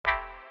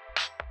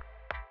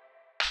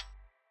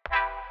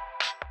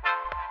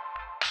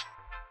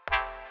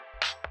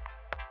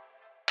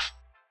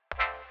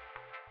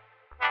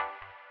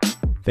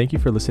Thank you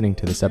for listening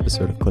to this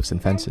episode of Cliffs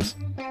and Fences.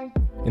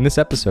 In this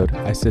episode,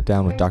 I sit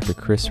down with Dr.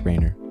 Chris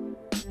Raynor,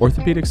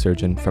 orthopedic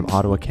surgeon from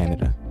Ottawa,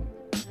 Canada.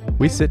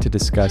 We sit to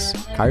discuss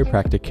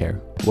chiropractic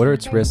care, what are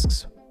its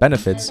risks,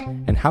 benefits,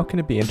 and how can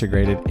it be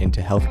integrated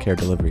into healthcare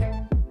delivery.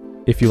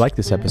 If you like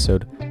this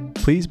episode,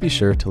 please be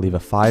sure to leave a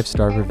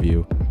 5-star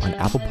review on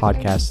Apple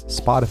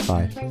Podcasts,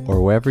 Spotify, or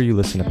wherever you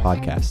listen to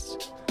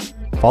podcasts.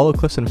 Follow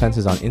Cliffs and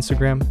Fences on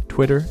Instagram,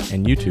 Twitter,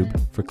 and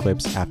YouTube for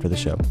clips after the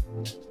show.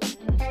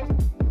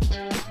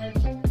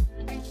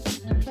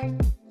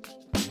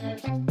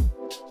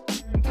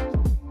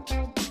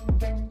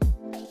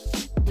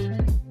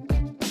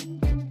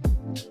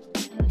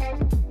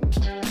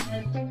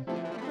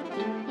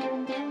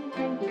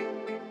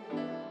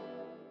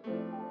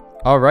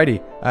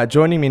 Alrighty,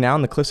 joining me now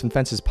on the Cliffs and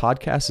Fences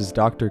podcast is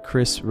Dr.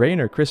 Chris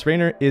Raynor. Chris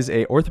Raynor is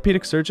a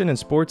orthopedic surgeon and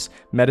sports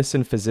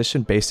medicine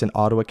physician based in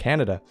Ottawa,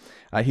 Canada.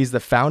 He's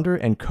the founder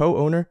and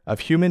co-owner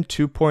of Human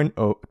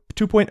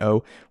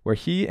 2.0, where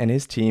he and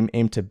his team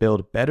aim to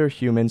build better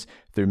humans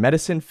through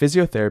medicine,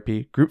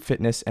 physiotherapy, group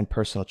fitness, and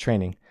personal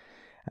training.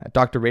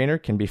 Dr. Raynor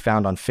can be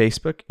found on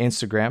Facebook,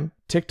 Instagram,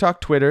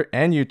 TikTok, Twitter,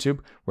 and YouTube,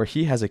 where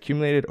he has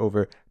accumulated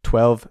over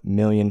 12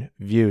 million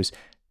views.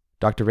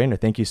 Dr. Raynor,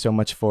 thank you so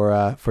much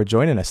for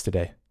joining us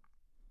today.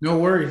 No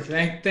worries.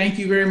 Thank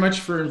you very much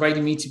for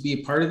inviting me to be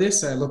a part of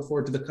this. I look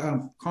forward to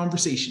the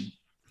conversation.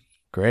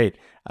 Great.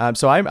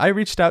 So I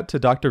reached out to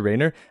Dr.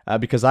 Raynor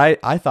because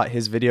I thought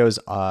his videos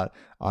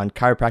on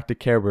chiropractic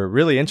care were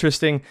really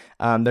interesting.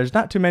 There's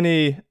not too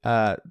many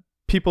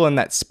people in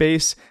that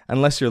space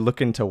unless you're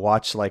looking to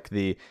watch like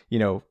I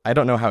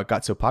don't know how it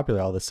got so popular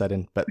all of a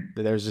sudden, but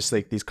there's just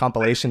like these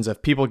compilations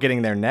of people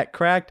getting their neck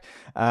cracked.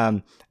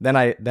 Then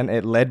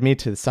it led me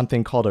to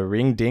something called a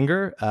ring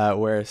dinger,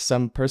 where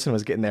some person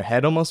was getting their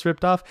head almost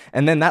ripped off.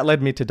 And then that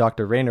led me to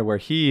Dr. Raynor, where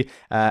he,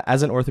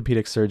 as an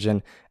orthopedic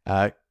surgeon,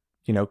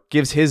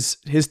 gives his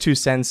 2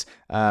 cents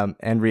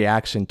and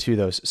reaction to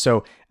those.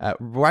 So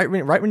right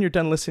when you're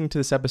done listening to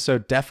this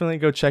episode, definitely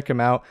go check him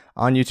out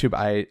on YouTube.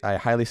 I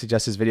highly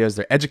suggest his videos.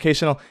 They're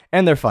educational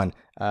and they're fun.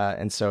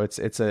 And so it's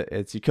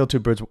you kill 2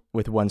 birds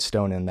with 1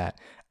 stone in that.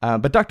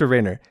 But Dr.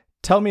 Raynor,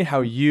 tell me how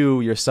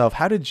you yourself,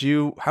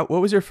 what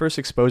was your first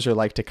exposure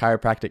like to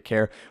chiropractic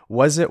care?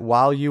 Was it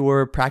while you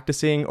were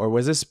practicing, or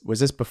was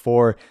this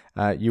before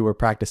you were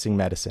practicing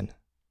medicine?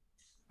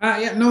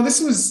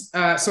 This was,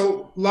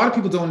 so a lot of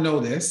people don't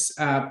know this,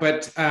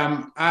 but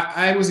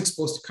I was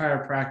exposed to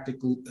chiropractic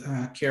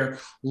care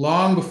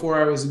long before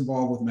I was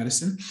involved with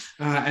medicine.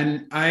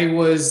 And I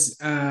was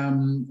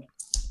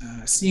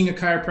seeing a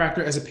chiropractor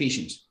as a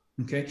patient.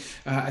 Okay.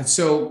 And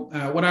so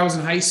when I was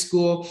in high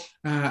school,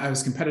 I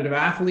was a competitive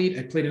athlete.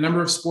 I played a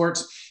number of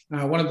sports.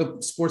 One of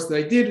the sports that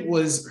I did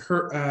was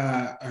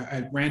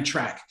I ran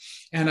track,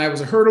 and I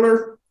was a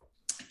hurdler.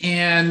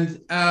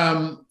 And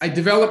I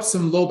developed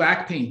some low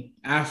back pain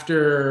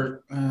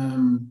after,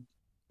 doing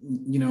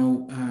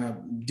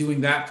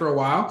that for a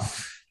while.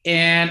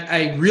 And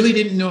I really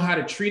didn't know how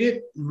to treat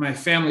it. My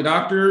family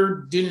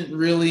doctor didn't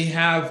really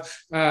have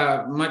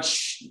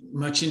much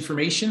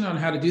information on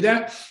how to do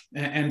that.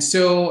 And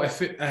so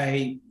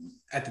I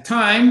at the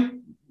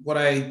time,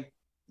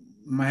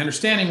 my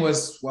understanding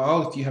was,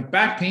 well, if you have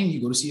back pain, you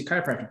go to see a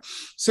chiropractor.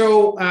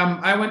 So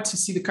I went to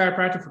see the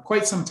chiropractor for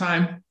quite some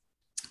time.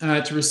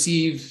 To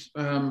receive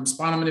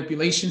spinal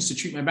manipulations to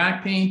treat my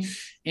back pain.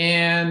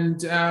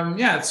 And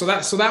so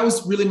that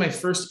was really my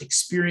first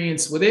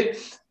experience with it.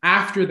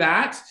 After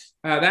that,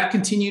 that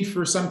continued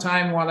for some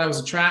time while I was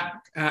a track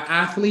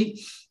athlete.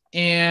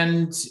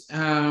 And,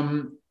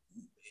 I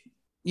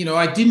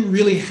didn't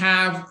really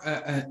have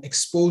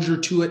exposure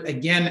to it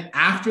again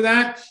after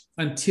that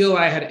until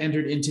I had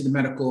entered into the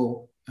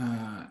medical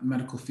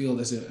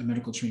field as a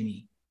medical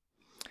trainee.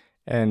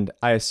 And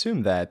I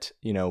assume that,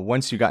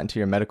 once you got into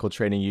your medical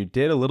training, you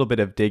did a little bit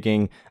of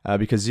digging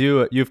because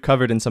you've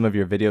covered in some of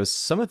your videos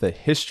some of the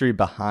history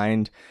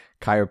behind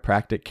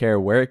chiropractic care,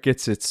 where it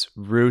gets its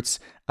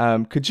roots.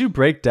 Could you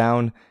break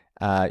down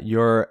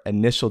your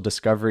initial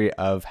discovery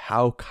of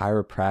how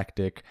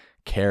chiropractic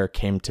care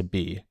came to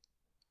be?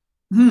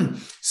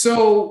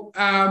 So,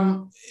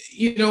 I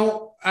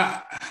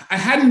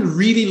hadn't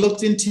really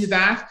looked into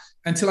that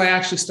until I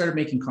actually started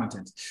making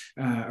content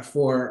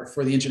for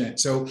the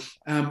internet. So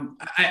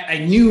I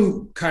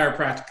knew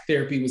chiropractic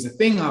therapy was a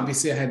thing.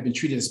 Obviously, I had been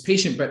treated as a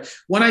patient, but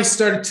when I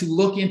started to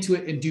look into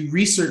it and do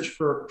research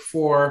for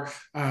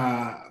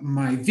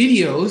my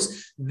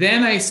videos,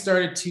 then I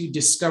started to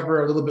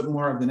discover a little bit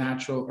more of the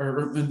natural,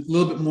 or a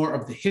little bit more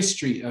of the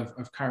history of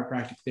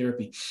chiropractic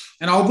therapy.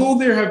 And although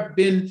there have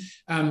been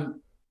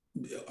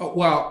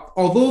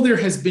although there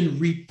has been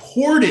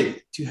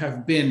reported to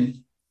have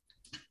been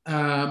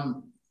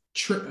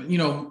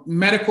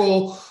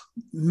medical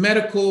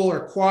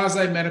or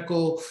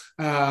quasi-medical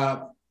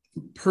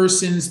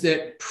persons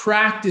that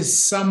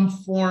practice some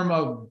form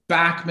of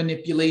back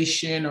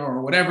manipulation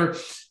or whatever,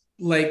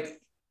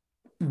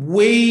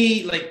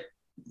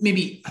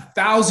 maybe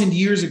 1,000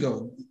 years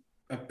ago,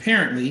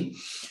 apparently,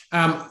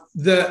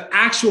 the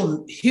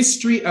actual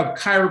history of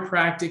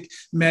chiropractic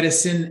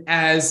medicine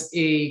as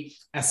a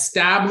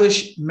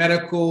established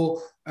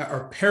medical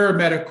or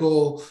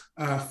paramedical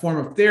form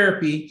of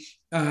therapy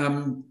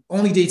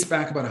only dates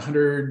back about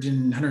 100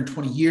 and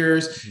 120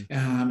 years,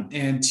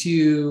 and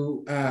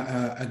to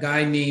a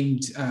guy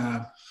named,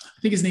 I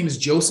think his name is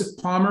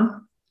Joseph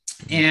Palmer,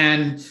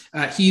 and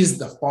he's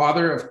the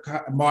father of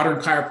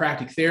modern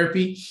chiropractic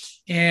therapy.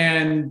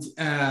 And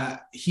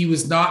he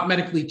was not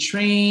medically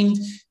trained,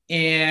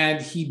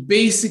 and he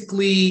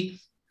basically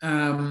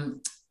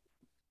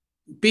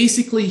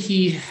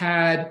he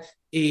had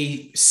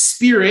a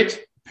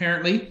spirit,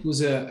 apparently,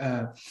 who's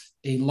a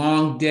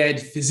long dead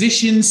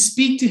physician,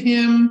 speak to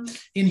him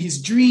in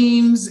his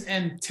dreams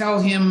and tell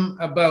him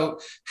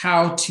about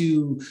how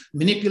to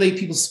manipulate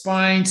people's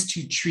spines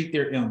to treat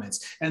their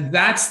ailments. And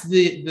that's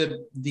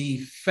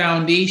the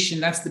foundation,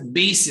 that's the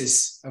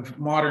basis of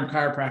modern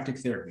chiropractic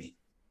therapy.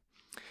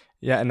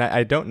 Yeah, and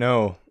I don't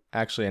know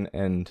actually,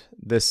 and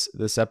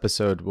this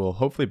episode will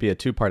hopefully be a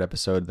 2-part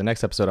episode. The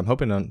next episode I'm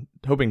hoping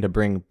to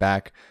bring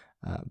a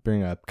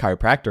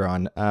chiropractor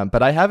on,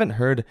 but I haven't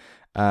heard.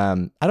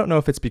 I don't know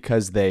if it's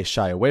because they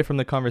shy away from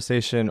the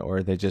conversation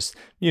or they just,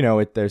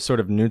 they're sort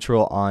of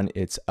neutral on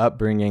its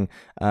upbringing.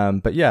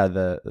 But yeah,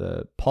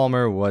 the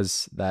Palmer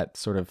was that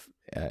sort of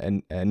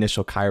an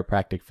initial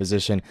chiropractic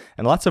physician,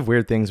 and lots of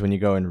weird things when you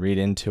go and read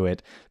into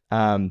it.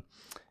 I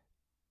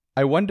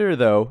wonder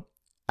though,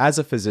 as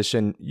a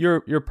physician,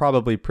 you're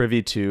probably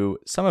privy to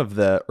some of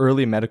the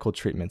early medical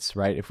treatments,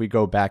 right? If we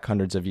go back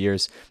hundreds of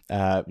years,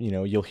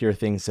 you'll hear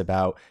things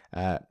about,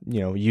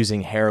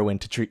 using heroin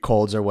to treat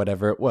colds or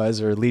whatever it was,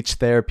 or leech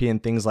therapy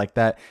and things like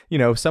that.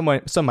 Some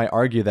might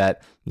argue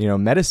that,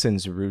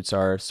 medicine's roots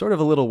are sort of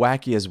a little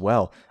wacky as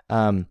well.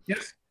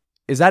 Yes.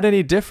 Is that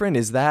any different?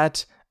 Is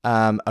that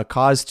a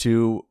cause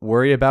to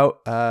worry about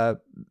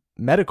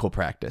medical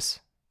practice?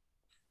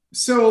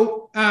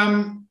 So,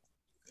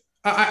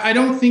 I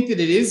don't think that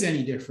it is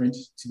any different,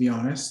 to be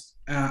honest.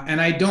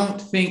 And I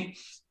don't think,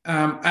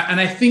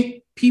 and I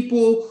think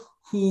people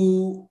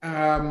who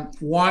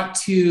want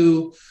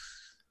to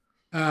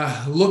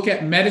look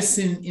at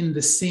medicine in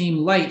the same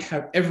light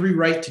have every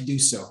right to do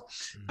so.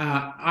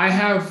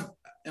 I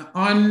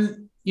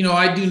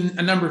do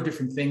a number of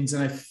different things,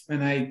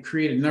 and I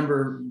create a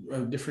number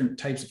of different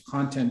types of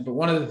content. But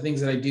one of the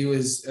things that I do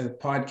is a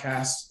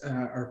podcast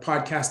or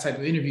podcast type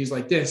of interviews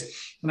like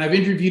this. And I've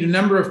interviewed a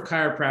number of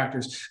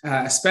chiropractors,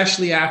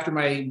 especially after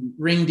my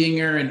Ring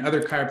Dinger and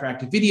other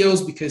chiropractic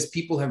videos, because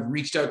people have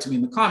reached out to me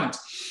in the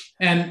comments.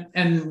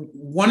 And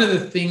one of the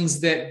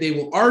things that they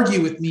will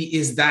argue with me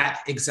is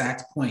that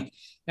exact point.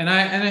 And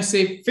I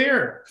say,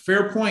 fair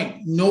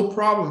point, no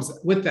problems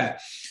with that.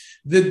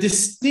 The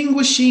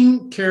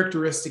distinguishing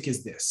characteristic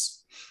is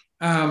this.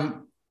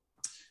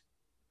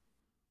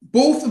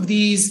 Both of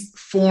these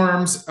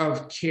forms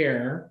of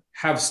care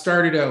have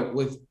started out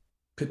with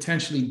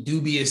potentially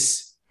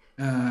dubious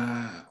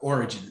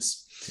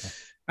origins.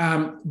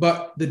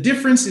 But the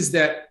difference is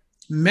that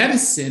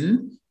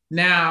medicine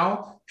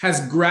now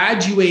has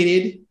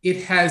graduated,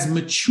 it has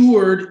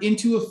matured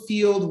into a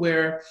field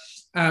where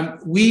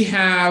we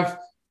have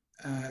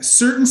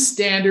certain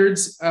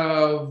standards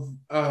of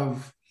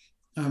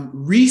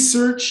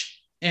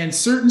research and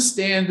certain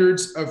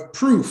standards of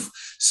proof,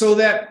 so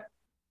that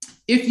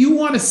if you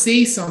want to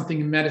say something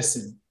in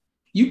medicine,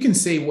 you can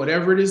say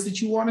whatever it is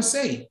that you want to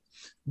say,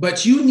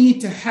 but you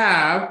need to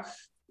have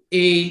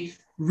a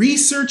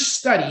research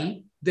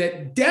study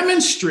that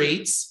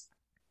demonstrates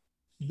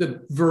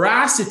the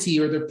veracity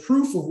or the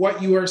proof of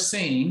what you are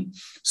saying,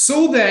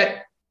 so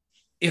that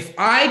if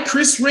I,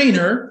 Chris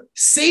Raynor,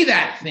 say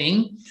that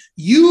thing,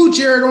 you,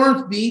 Jared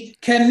Ormsby,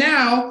 can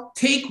now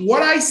take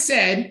what I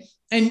said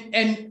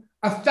and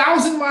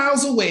 1,000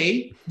 miles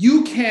away,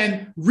 you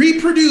can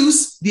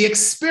reproduce the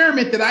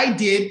experiment that I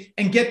did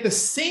and get the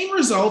same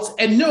results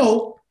and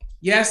know,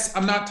 yes,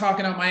 I'm not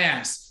talking out my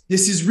ass.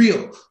 This is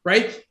real,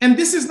 right? And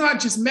this is not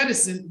just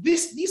medicine.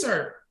 These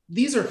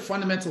are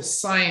fundamental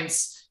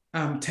science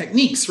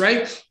techniques,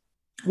 right?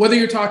 Whether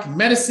you're talking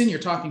medicine, you're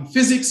talking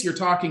physics, you're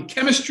talking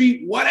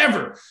chemistry,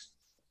 whatever.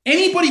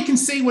 Anybody can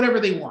say whatever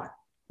they want,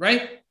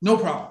 right? No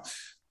problem.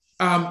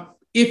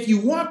 If you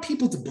want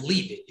people to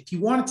believe it, if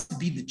you want it to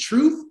be the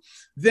truth,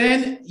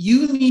 then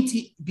you need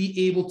to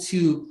be able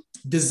to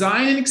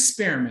design an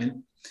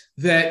experiment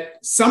that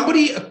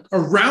somebody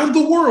around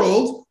the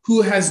world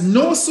who has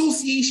no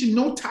association,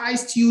 no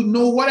ties to you,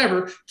 no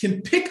whatever,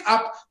 can pick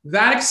up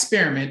that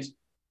experiment.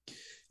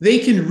 They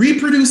can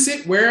reproduce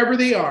it wherever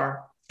they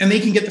are, and they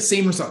can get the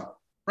same result,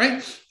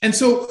 right? And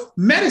so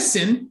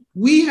medicine,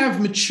 we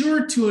have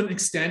matured to an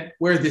extent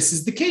where this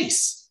is the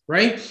case,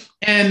 right?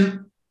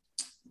 And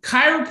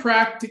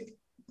chiropractic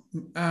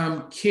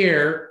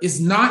care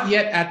is not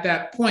yet at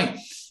that point.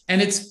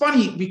 And it's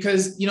funny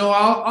because,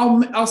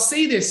 I'll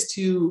say this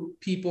to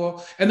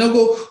people and they'll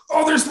go,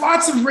 oh, there's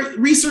lots of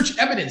research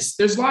evidence.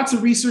 There's lots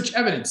of research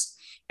evidence.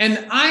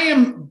 And I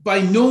am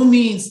by no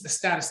means a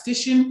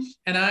statistician,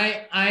 and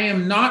I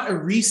am not a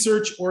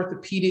research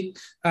orthopedic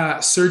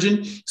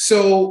surgeon.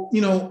 So,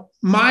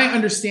 my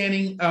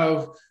understanding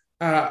of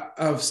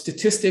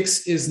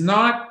statistics is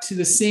not to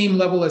the same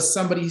level as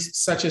somebody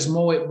such as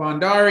Mohit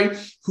Bhandari,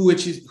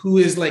 who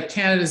is like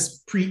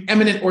Canada's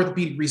preeminent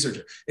orthopedic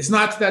researcher. It's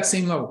not to that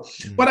same level.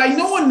 But I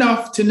know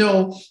enough to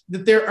know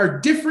that there are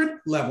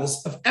different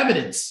levels of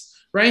evidence,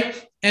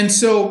 right? And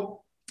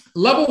so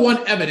level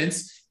 1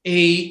 evidence,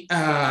 a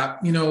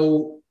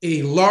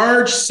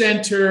large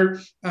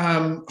center,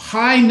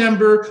 high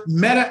number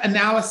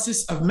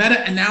meta-analysis of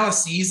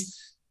meta-analyses,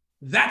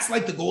 that's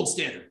like the gold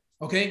standard,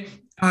 okay?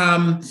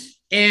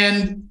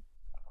 And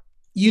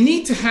you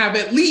need to have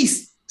at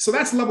least, so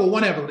that's level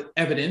 1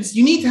 evidence.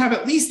 You need to have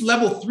at least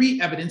level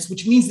 3 evidence,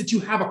 which means that you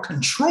have a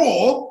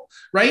control,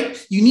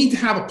 right? You need to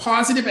have a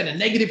positive and a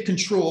negative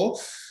control.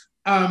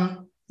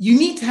 You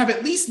need to have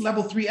at least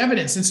level 3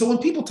 evidence. And so when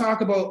people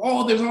talk about,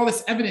 oh, there's all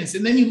this evidence,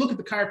 and then you look at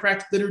the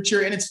chiropractic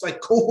literature and it's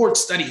like cohort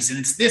studies and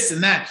it's this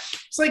and that.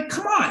 It's like,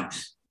 come on,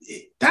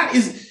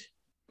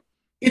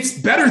 it's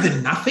better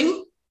than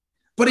nothing,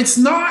 but it's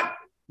not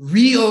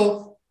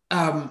real.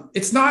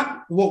 It's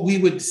not what we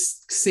would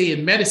say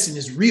in medicine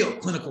is real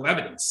clinical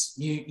evidence.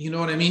 You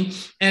know what I mean?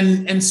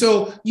 And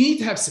so you need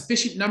to have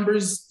sufficient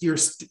numbers. Your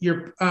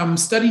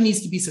study needs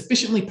to be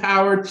sufficiently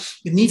powered.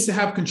 It needs to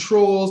have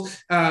controls,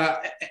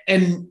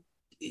 and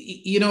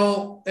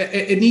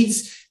it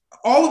needs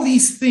all of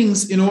these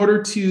things in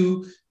order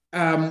to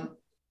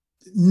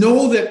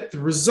know that the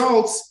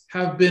results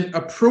have been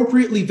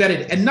appropriately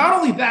vetted. And not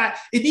only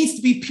that, it needs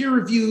to be peer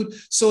reviewed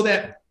so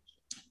that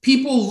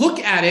people look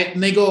at it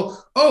and they go,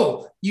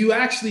 oh, you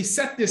actually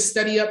set this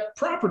study up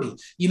properly.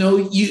 You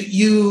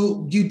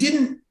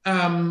didn't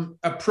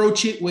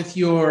approach it with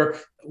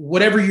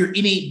whatever your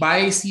innate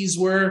biases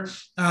were,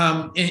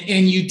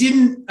 and you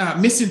didn't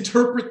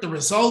misinterpret the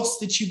results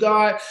that you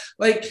got.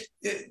 Like,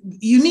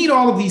 you need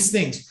all of these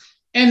things.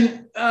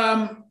 And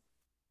I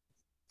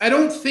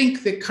don't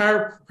think that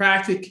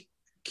chiropractic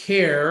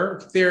care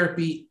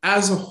therapy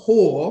as a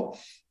whole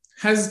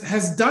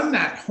has done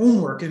that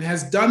homework and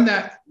has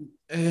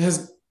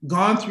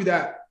gone through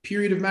that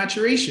period of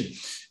maturation.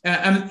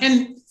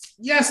 And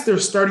yes, they're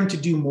starting to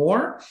do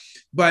more,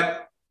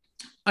 but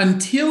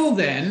until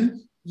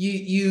then,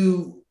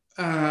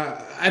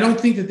 I don't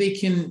think that they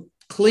can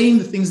claim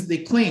the things that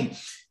they claim.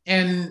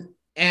 And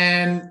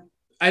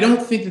I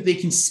don't think that they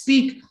can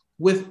speak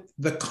with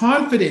the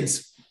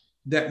confidence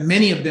that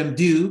many of them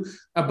do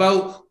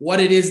about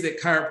what it is that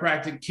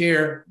chiropractic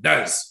care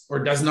does or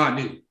does not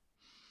do.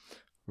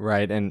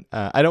 Right. And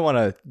I don't want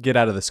to get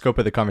out of the scope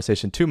of the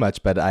conversation too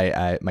much, but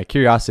my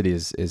curiosity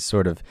is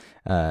sort of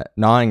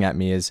gnawing at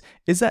me. Is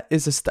a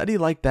study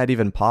like that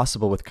even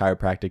possible with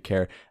chiropractic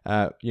care?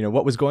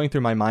 What was going through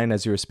my mind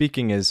as you were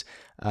speaking is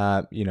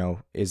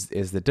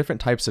the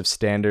different types of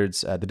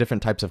standards, the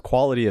different types of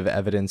quality of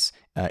evidence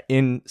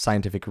in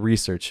scientific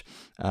research.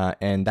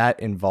 And that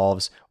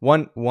involves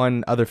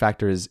one other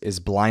factor is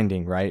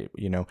blinding, right?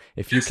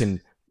 If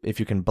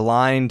you can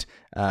blind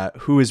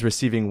who is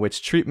receiving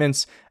which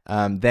treatments,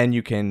 then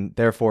you can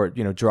therefore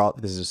draw.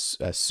 This is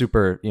a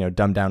super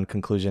dumbed down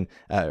conclusion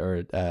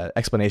or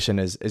explanation.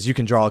 Is you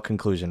can draw a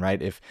conclusion,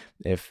 right? If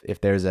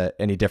there's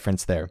any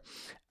difference there.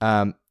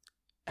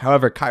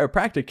 However,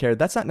 chiropractic care,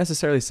 that's not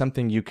necessarily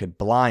something you could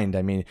blind.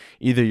 I mean,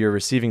 either you're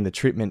receiving the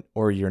treatment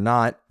or you're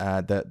not.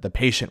 The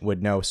patient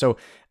would know. So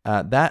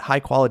that high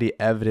quality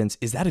evidence,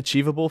 is that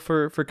achievable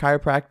for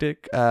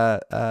chiropractic,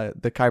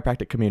 the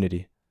chiropractic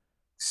community?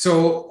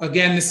 So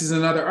again, this is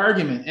another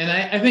argument. And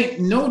I think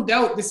no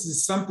doubt this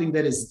is something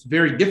that is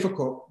very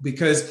difficult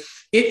because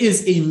it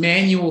is a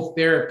manual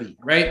therapy,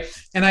 right?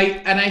 And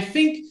I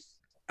think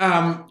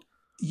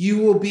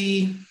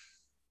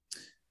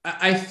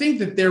I think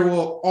that there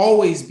will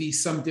always be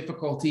some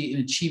difficulty in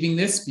achieving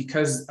this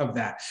because of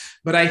that.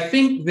 But I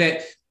think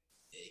that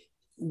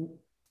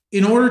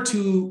in order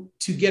to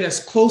get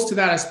as close to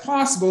that as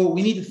possible,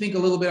 we need to think a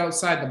little bit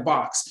outside the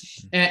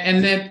box.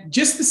 And that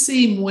just the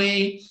same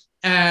way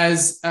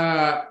as,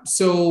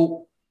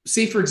 so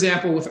say, for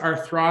example, with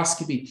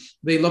arthroscopy,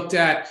 they looked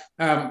at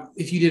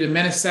if you did a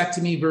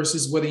meniscectomy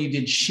versus whether you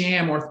did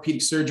sham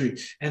orthopedic surgery.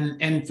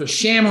 And for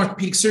sham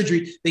orthopedic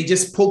surgery, they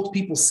just poked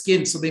people's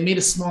skin. So they made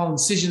a small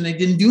incision. They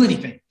didn't do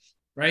anything,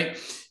 right?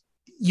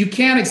 You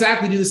can't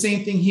exactly do the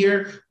same thing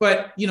here.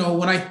 But,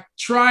 when I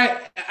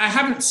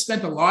haven't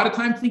spent a lot of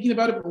time thinking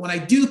about it, but when I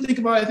do think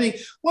about it, I think,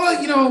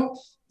 well,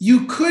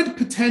 you could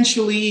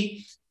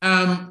potentially,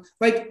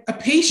 like a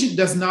patient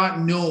does not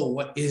know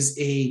what is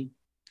a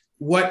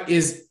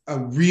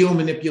real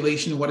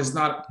manipulation and what is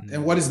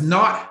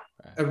not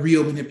a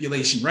real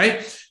manipulation,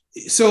 right?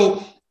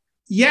 So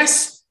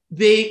yes,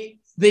 they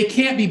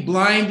can't be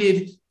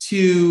blinded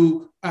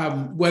to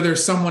whether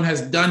someone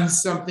has done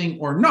something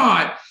or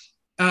not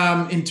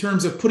in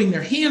terms of putting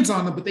their hands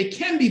on them, but they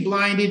can be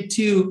blinded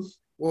to,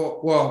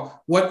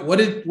 well, what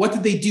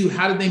did they do?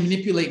 How did they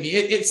manipulate me?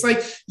 It's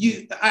like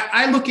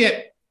I look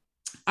at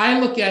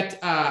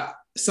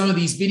some of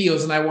these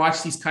videos and I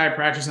watch these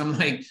chiropractors, I'm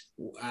like,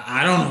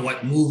 I don't know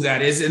what move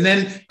that is. And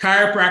then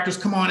chiropractors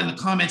come on in the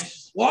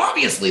comments, well,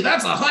 obviously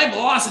that's a high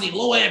velocity,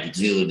 low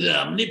amplitude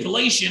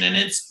manipulation.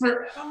 And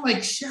I'm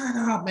like, shut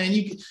up,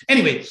 man.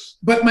 Anyway,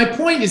 but my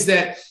point is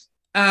that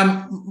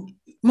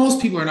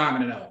most people are not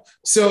going to know.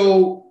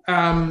 So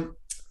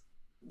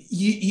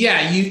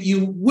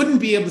you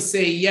wouldn't be able to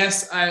say,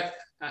 yes,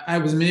 I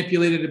was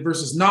manipulated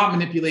versus not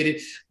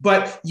manipulated,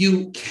 but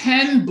you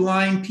can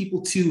blind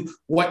people to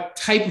what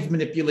type of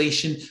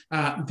manipulation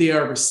they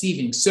are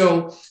receiving.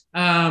 So,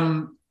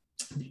 and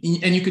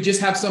you could just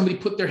have somebody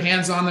put their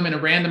hands on them in a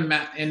random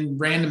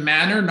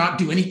manner, not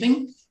do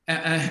anything,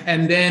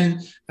 and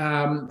then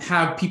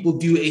have people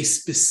do a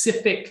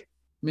specific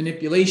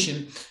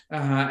manipulation.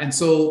 And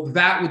so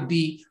that would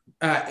be,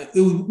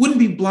 it wouldn't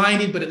be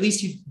blinded, but at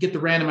least you get the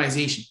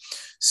randomization.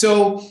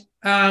 So,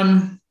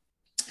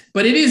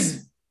 but it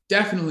is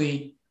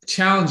definitely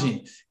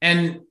challenging.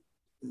 And,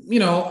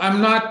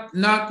 I'm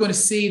not going to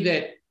say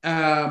that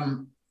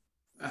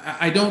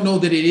I don't know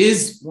that it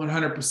is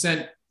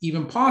 100%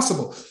 even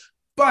possible,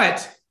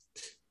 but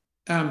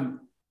I'm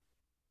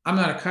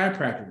not a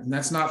chiropractor, and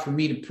that's not for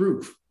me to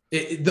prove.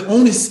 The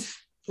onus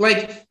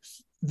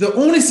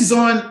is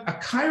on a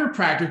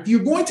chiropractor. If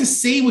you're going to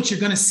say what you're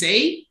going to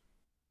say,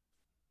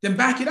 then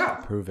back it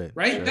up. Prove it.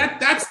 Right. Sure.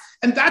 That's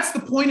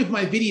the point of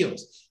my videos.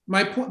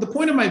 The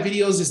point of my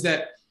videos is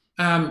that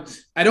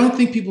I don't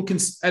think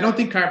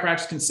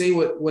chiropractors can say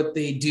what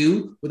they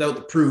do without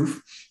the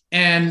proof.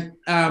 And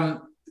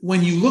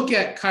when you look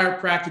at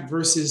chiropractic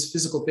versus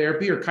physical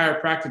therapy or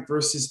chiropractic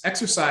versus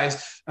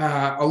exercise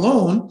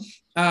alone,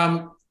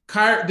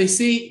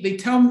 they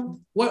tell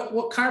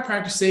what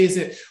chiropractors say is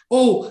that,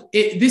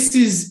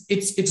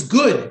 it's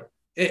good.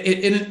 And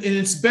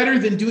it's better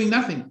than doing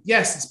nothing.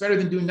 Yes, it's better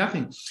than doing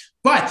nothing,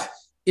 but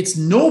it's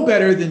no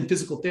better than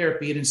physical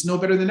therapy and it's no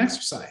better than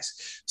exercise.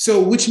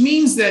 So, which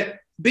means that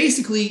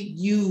basically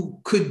you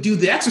could do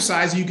the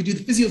exercise, or you could do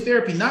the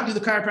physiotherapy, not do the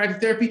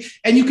chiropractic therapy,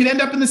 and you could end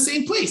up in the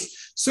same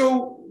place.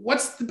 So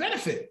what's the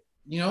benefit?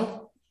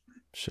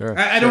 Sure.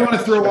 I don't want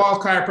to throw all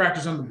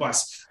chiropractors on the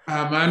bus.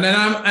 And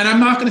I'm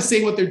not going to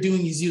say what they're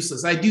doing is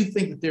useless. I do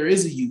think that there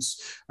is a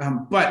use,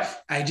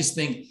 but I just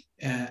think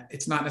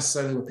it's not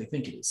necessarily what they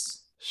think it is.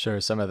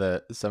 Sure. Some of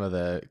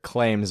the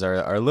claims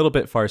are a little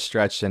bit far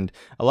stretched, and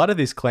a lot of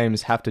these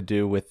claims have to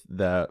do with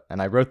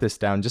and I wrote this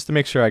down just to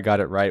make sure I got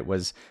it right,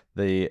 was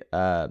the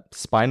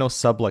spinal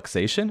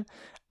subluxation.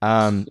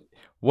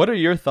 What are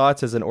your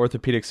thoughts as an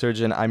orthopedic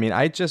surgeon? I mean,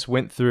 I just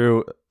went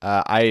through,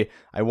 I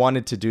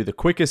wanted to do the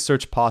quickest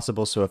search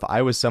possible. So if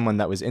I was someone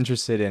that was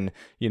interested in,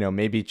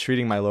 maybe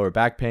treating my lower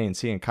back pain,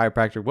 seeing a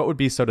chiropractor, what would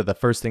be sort of the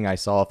first thing I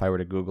saw if I were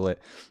to Google it?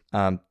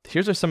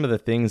 Here's are some of the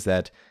things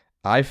that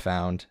I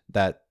found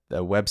that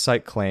the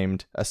website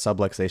claimed a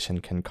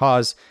subluxation can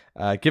cause.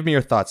 Give me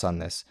your thoughts on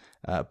this.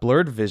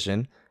 Blurred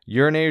vision,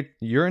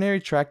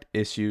 urinary tract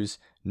issues,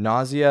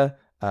 nausea,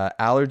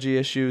 allergy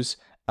issues,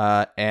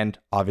 and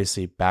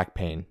obviously back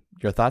pain.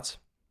 Your thoughts?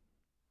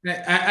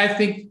 I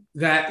think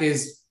that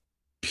is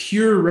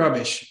pure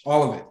rubbish,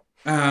 all of it.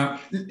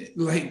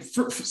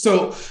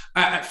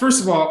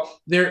 First of all,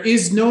 there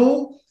is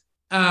no,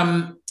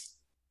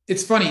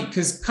 it's funny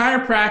because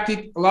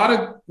chiropractic,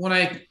 when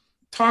I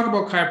talk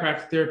about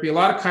chiropractic therapy, a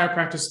lot of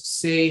chiropractors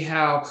say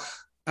how,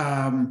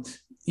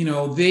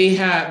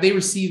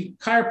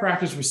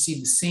 chiropractors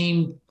receive the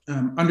same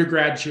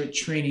undergraduate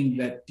training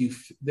that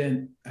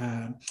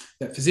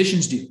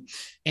physicians do,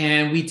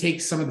 and we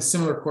take some of the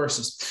similar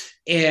courses.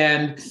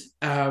 And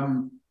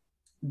some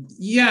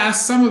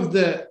of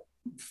the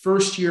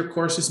first year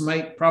courses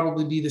might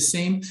probably be the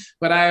same,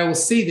 but I will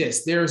say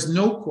this: there is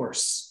no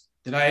course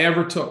that I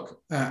ever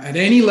took at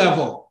any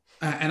level,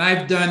 and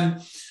I've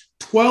done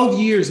 12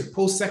 years of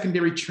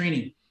post-secondary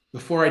training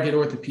before I did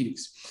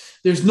orthopedics.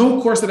 There's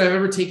no course that I've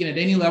ever taken at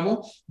any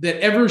level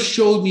that ever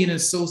showed me an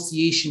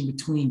association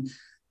between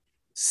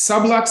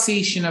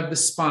subluxation of the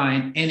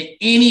spine and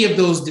any of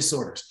those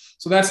disorders.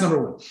 So that's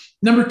number one.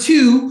 Number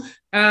two,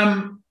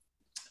 the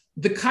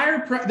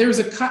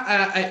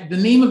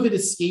name of it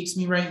escapes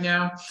me right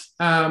now,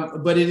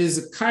 but it is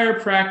a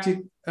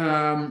chiropractic,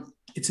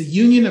 it's a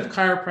union of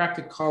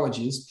chiropractic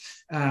colleges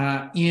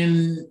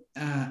in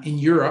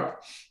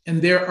Europe,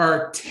 and there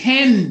are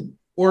 10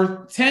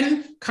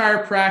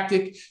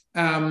 chiropractic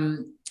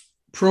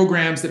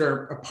programs that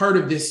are a part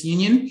of this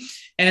union,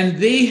 and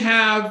they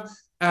have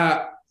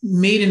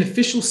made an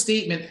official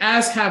statement,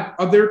 as have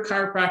other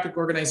chiropractic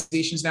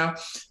organizations now,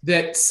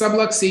 that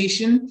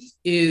subluxation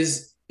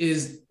is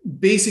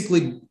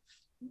basically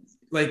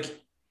like,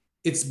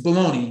 it's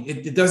baloney.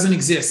 It doesn't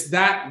exist.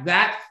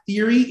 That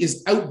theory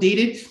is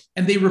outdated,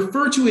 and they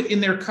refer to it in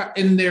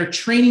their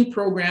training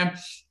program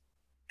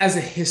as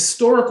a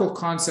historical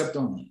concept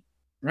only,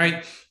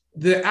 right?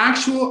 The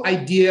actual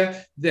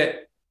idea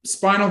that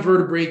spinal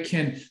vertebrae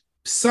can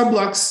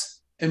sublux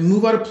and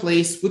move out of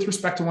place with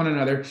respect to one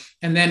another,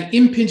 and then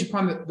impinge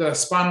upon the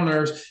spinal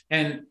nerves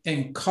and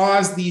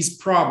cause these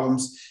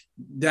problems,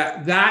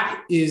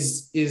 that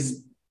is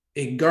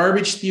a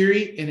garbage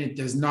theory, and it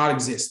does not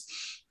exist.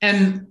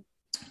 And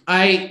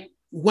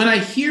when I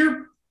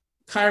hear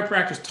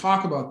chiropractors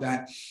talk about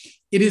that,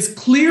 it is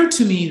clear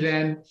to me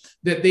then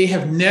that they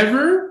have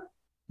never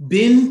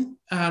been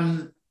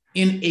in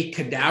a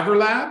cadaver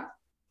lab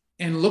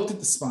and looked at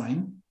the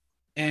spine,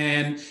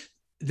 and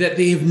that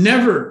they have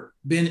never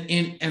been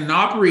in an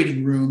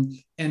operating room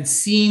and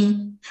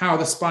seen how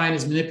the spine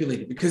is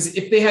manipulated. Because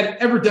if they had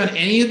ever done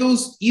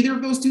either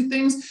of those two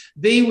things,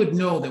 they would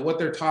know that what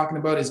they're talking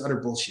about is utter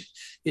bullshit.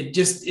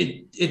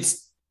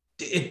 It's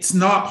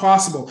not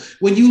possible.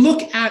 When you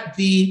look at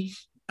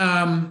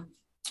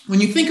when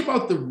you think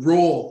about the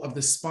role of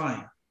the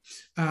spine,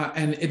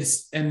 and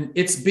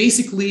it's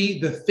basically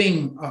the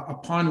thing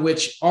upon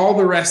which all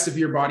the rest of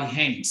your body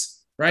hangs,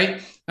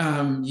 right?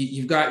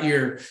 You've got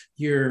your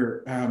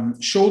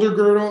shoulder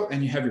girdle,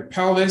 and you have your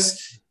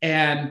pelvis,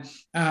 and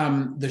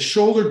the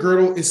shoulder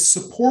girdle is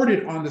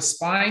supported on the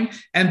spine,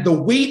 and the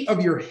weight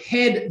of your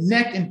head,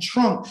 neck, and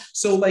trunk.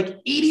 So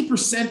like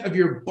 80% of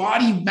your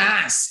body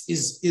mass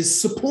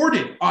is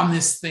supported on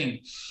this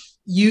thing.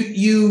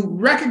 You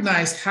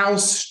recognize how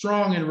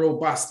strong and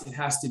robust it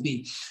has to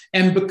be.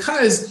 And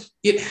because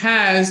it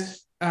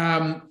has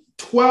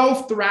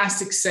 12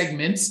 thoracic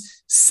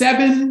segments,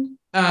 7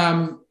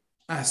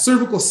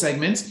 cervical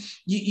segments,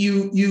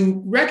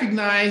 you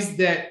recognize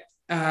that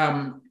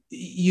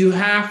you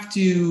have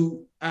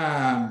to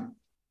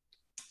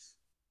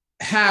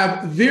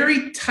have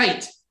very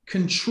tight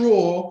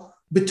control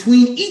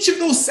between each of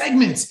those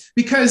segments,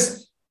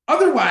 because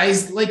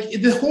otherwise, like,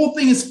 the whole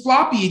thing is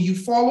floppy and you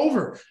fall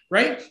over,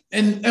 right?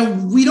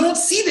 And we don't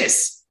see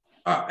this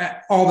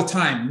all the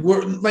time.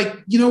 We're like,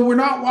 we're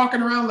not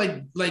walking around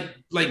like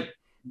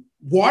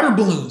water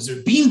balloons or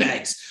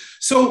beanbags.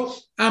 So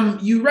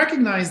you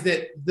recognize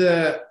that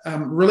the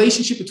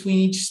relationship between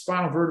each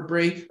spinal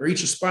vertebrae or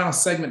each spinal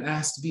segment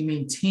has to be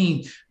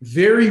maintained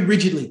very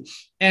rigidly.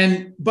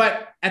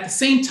 But at the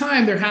same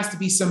time, there has to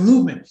be some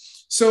movement.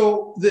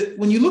 So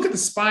when you look at the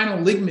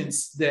spinal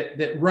ligaments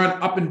that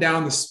run up and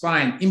down the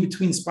spine in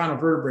between spinal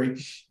vertebrae,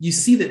 you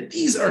see that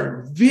these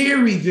are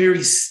very,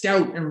 very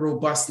stout and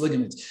robust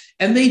ligaments.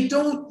 And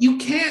you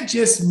can't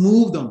just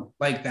move them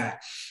like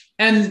that.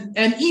 And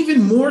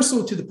even more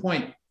so to the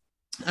point,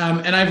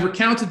 and I've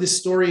recounted this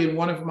story in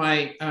one of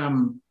my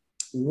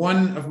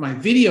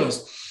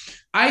videos.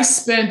 I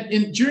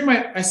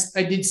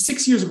did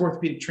 6 years of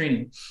orthopedic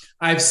training.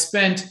 I've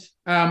spent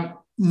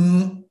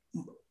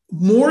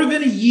more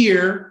than a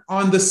year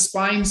on the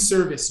spine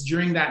service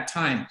during that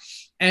time.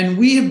 And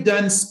we have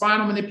done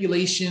spinal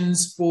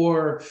manipulations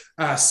for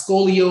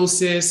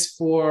scoliosis,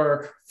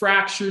 for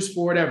fractures,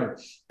 for whatever.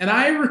 And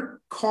I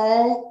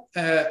recall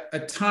a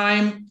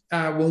time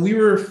when we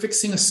were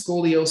fixing a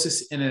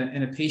scoliosis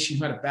in a patient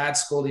who had a bad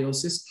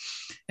scoliosis.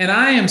 And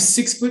I am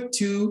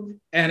 6'2",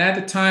 and at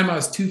the time I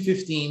was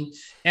 215.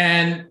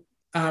 And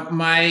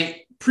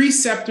my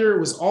preceptor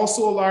was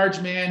also a large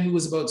man who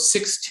was about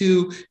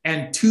 6'2"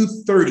 and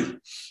 230.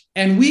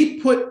 And we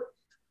put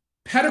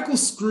pedicle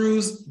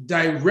screws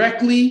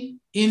directly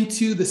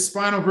into the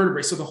spinal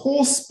vertebrae. So the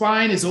whole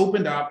spine is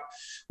opened up.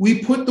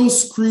 We put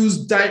those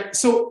screws,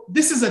 so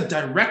this is a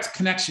direct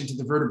connection to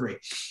the vertebrae.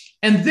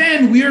 And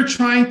then we are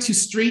trying to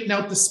straighten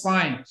out the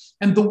spine.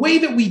 And the way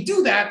that we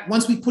do that,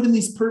 once we put in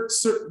these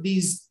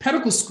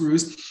pedicle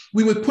screws,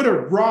 we would put a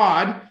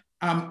rod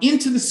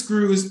into the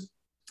screws,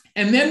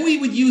 and then we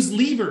would use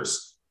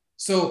levers.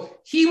 So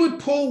he would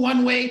pull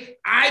one way,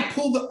 I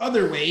pull the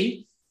other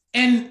way.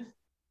 And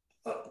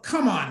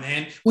come on,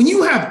 man. When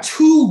you have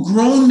 2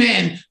 grown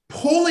men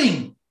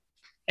pulling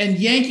and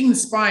yanking the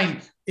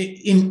spine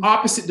in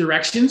opposite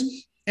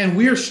directions, and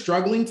we are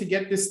struggling to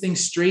get this thing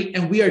straight,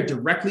 and we are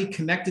directly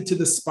connected to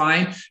the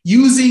spine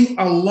using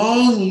a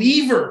long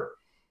lever,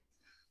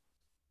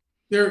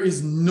 there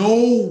is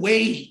no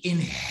way in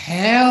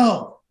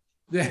hell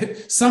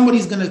that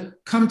somebody's going to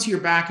come to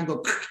your back and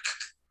go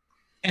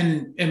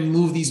and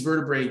move these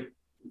vertebrae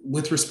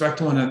with respect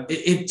to one another.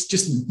 It's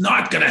just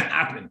not going to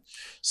happen.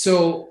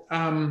 So,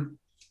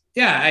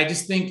 I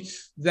just think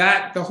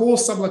that the whole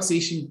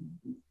subluxation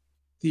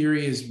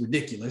theory is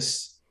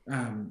ridiculous.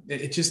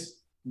 It just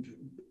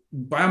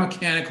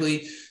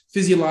biomechanically,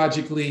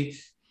 physiologically,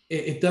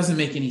 it doesn't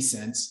make any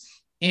sense.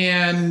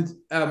 And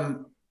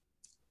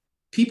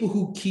people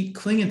who keep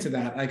clinging to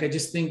that, like, I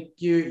just think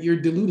you're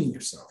deluding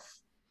yourself,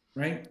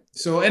 right?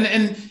 So,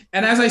 and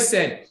as I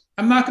said,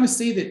 I'm not going to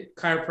say that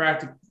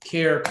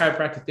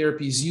chiropractic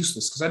therapy is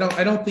useless, because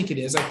I don't think it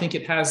is. I think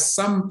it has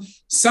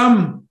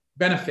some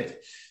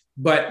benefit,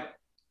 but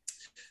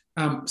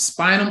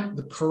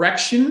the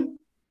correction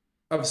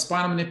of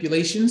spinal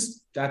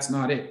manipulations, that's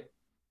not it.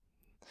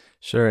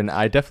 Sure, and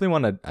I definitely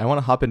want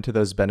to hop into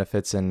those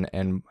benefits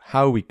and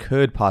how we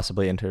could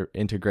possibly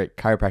integrate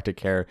chiropractic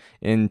care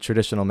in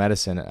traditional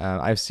medicine.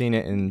 I've seen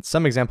it in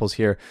some examples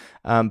here,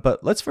 but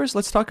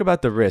let's talk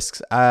about the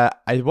risks. I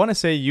want to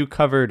say you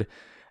covered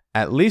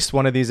at least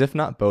one of these, if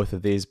not both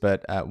of these,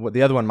 but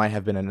the other one might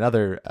have been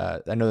another.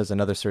 I know there's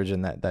another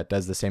surgeon that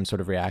does the same sort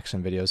of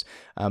reaction videos,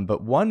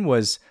 but one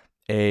was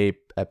a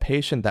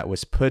patient that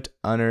was put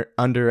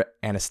under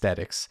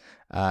anesthetics,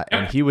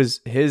 and he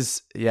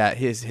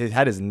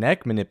had his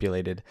neck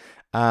manipulated.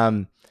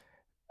 I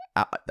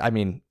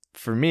mean,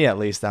 for me at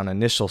least, on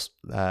initial,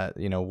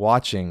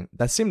 watching,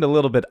 that seemed a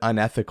little bit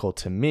unethical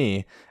to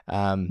me.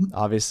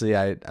 Obviously,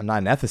 I'm not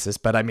an ethicist,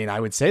 but I mean, I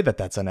would say that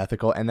that's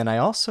unethical. And then I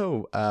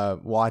also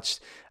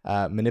watched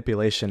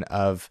manipulation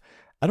of,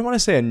 I don't want to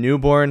say a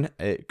newborn.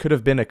 It could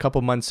have been a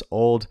couple months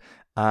old.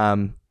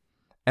 And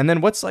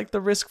then what's like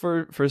the risk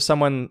for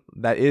someone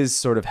that is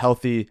sort of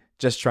healthy,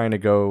 just trying to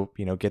go,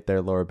 get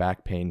their lower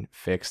back pain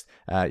fixed?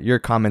 Your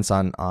comments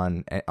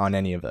on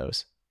any of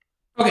those?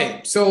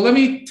 Okay, so let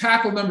me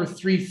tackle number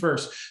 3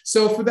 first.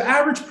 So for the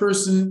average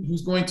person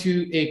who's going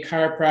to a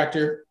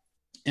chiropractor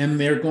and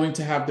they're going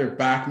to have their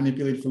back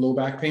manipulated for low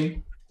back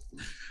pain,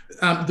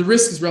 the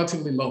risk is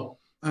relatively low.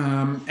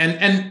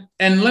 And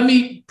let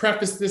me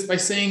preface this by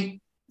saying,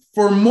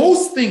 for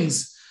most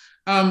things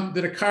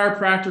that a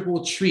chiropractor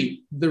will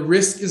treat, the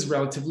risk is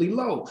relatively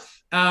low.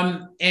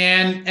 And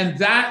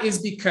that is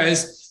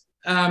because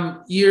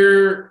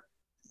they're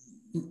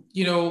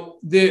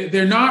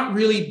not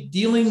really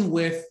dealing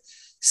with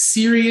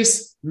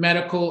serious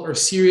medical or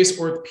serious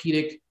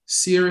orthopedic,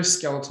 serious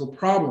skeletal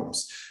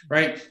problems,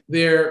 right?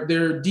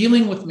 They're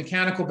dealing with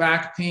mechanical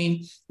back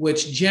pain,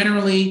 which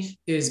generally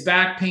is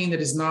back pain that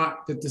does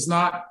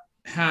not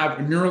have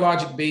a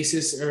neurologic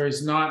basis or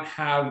does not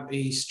have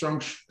a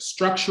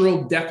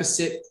structural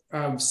deficit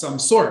of some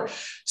sort.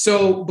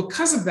 So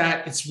because of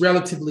that, it's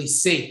relatively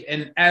safe.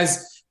 And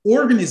as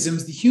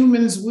organisms, the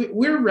humans,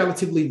 we're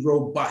relatively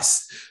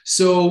robust.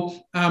 So,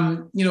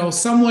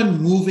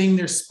 someone moving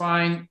their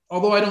spine,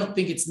 although I don't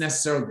think it's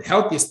necessarily the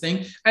healthiest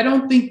thing, I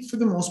don't think for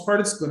the most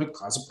part it's going to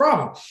cause a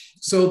problem.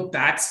 So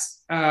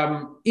that's,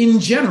 in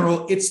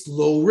general, it's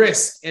low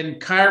risk. And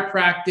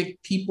chiropractic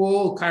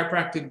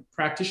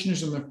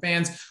practitioners and their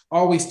fans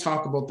always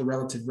talk about the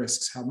relative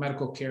risks, how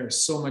medical care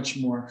is so much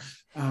more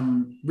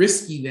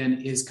risky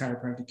than is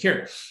chiropractic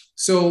care.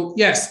 So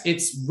yes,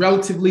 it's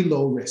relatively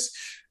low risk.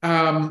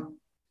 And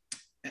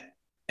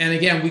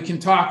again, we can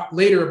talk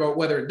later about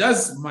whether it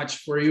does much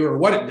for you or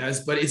what it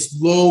does, but it's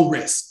low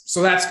risk.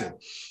 So that's good.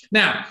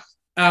 Now,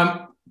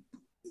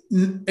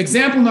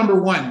 example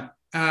number 1.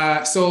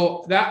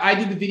 So that I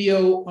did the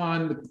video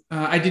on,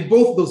 I did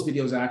both of those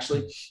videos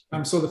actually.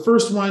 So the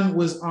first one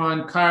was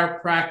on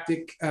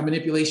chiropractic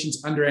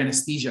manipulations under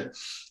anesthesia.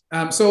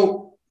 Is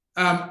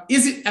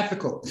it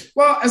ethical?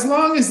 Well, as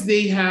long as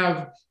they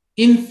have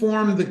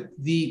informed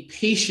the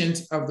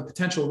patient of the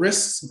potential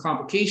risks and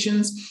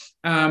complications,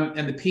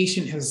 and the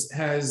patient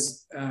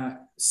has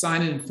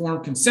signed an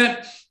informed consent,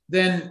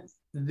 then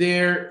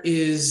there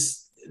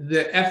is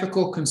the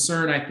ethical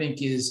concern, I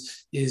think,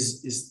 is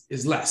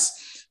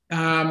less.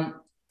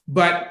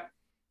 But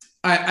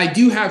I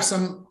do have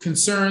some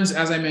concerns,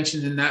 as I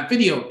mentioned in that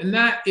video, and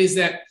that is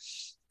that,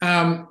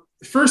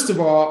 first of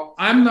all,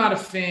 I'm not a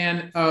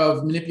fan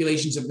of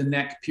manipulations of the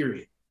neck,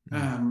 period.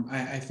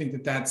 I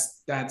think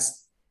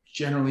that's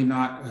generally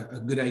not a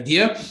good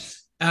idea.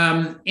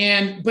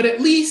 But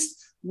at least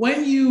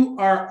when you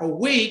are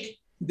awake,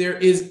 there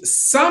is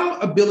some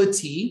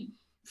ability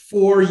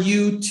for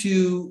you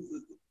to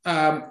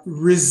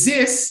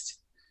resist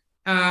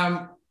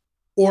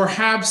or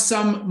have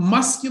some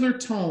muscular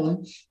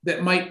tone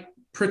that might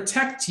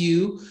protect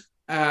you,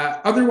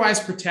 otherwise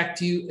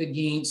protect you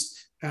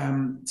against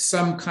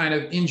some kind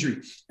of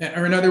injury.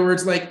 Or in other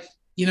words,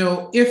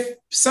 if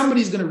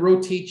somebody's going to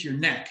rotate your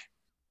neck,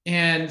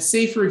 and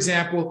say, for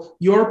example,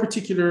 your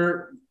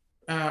particular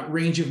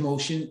range of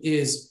motion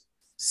is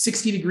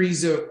 60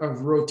 degrees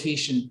of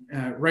rotation,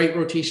 right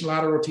rotation,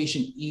 lateral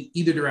rotation,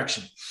 either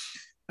direction.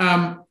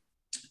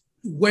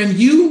 When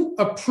you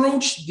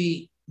approach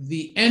the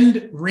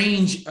end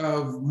range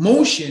of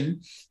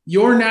motion,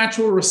 your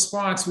natural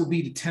response will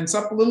be to tense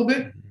up a little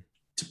bit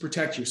to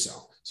protect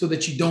yourself so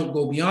that you don't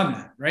go beyond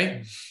that,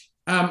 right?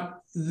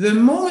 The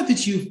moment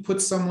that you've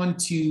put someone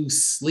to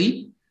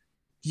sleep,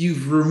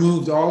 you've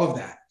removed all of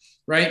that,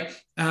 right?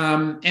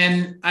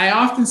 And I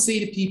often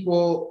say to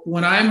people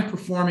when I'm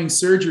performing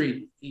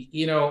surgery,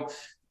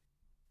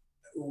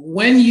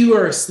 when you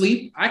are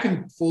asleep, I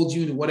can fold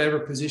you into whatever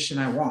position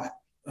I want,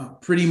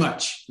 pretty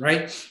much,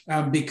 right?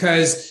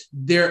 Because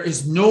there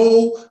is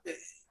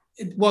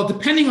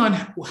depending on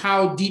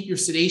how deep your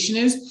sedation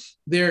is,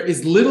 there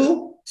is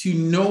little to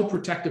no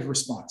protective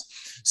response.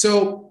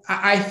 So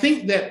I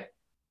think that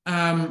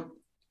I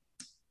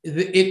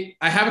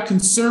have a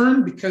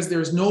concern because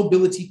there is no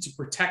ability to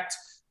protect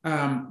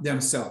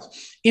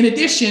themselves. In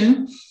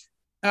addition,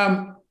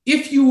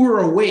 if you were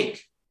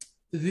awake,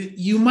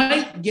 you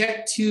might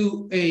get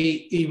to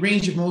a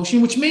range of motion,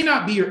 which may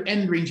not be your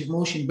end range of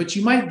motion, but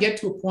you might get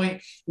to a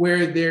point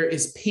where there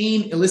is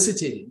pain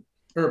elicited.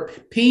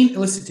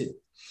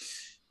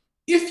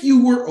 If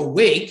you were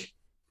awake,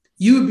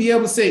 you would be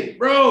able to say,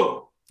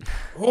 bro,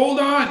 hold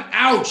on,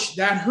 ouch,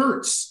 that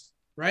hurts,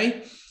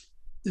 right?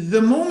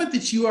 The moment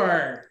that you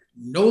are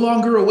no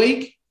longer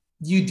awake,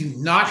 you do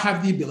not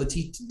have the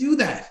ability to do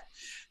that,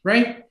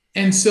 right?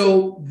 And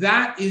so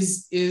that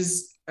is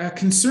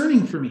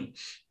concerning for me.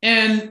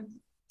 And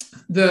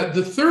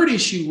the third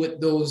issue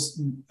with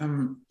those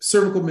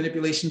cervical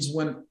manipulations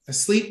when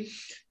asleep,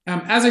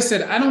 as I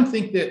said, I don't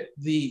think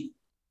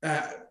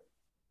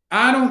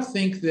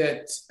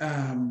that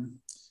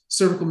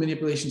cervical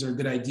manipulations are a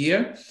good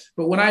idea.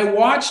 But when I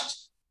watched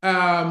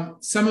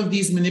some of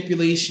these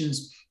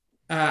manipulations,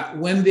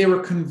 when they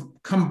were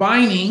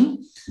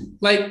combining,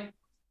 like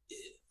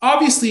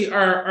obviously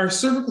our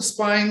cervical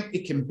spine,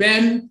 it can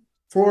bend,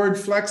 forward,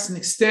 flex, and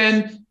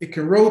extend. It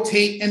can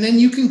rotate, and then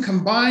you can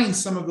combine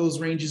some of those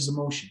ranges of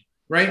motion,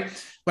 right?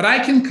 But I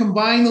can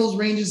combine those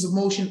ranges of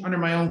motion under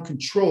my own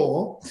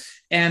control,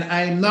 and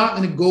I'm not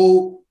going to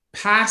go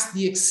past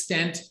the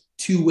extent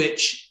to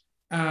which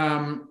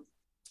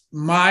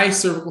my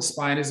cervical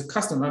spine is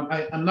accustomed.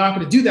 I'm not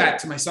going to do that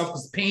to myself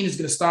because the pain is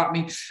going to stop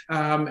me,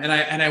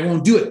 and I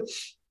won't do it.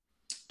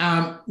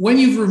 When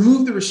you've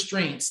removed the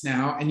restraints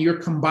now and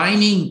you're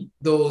combining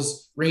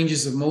those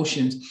ranges of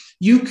motions,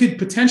 you could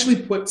potentially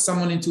put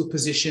someone into a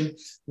position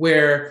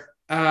where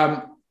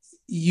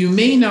you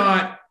may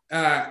not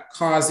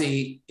cause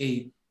an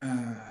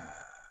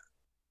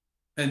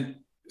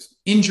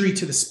injury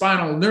to the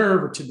spinal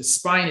nerve or to the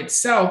spine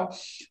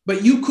itself,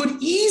 but you could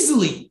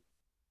easily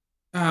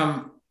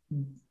cause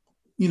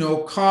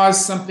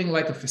something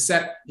like a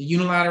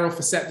unilateral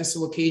facet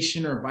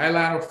dislocation or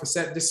bilateral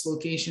facet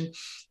dislocation.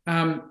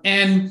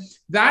 And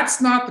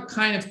that's not the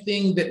kind of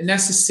thing that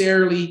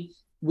necessarily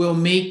will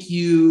make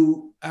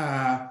you,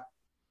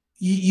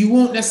 you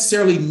won't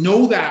necessarily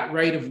know that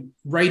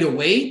right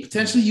away.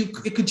 Potentially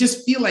it could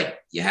just feel like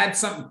you had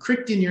something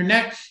cricked in your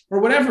neck or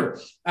whatever.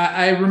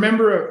 I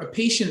remember a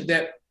patient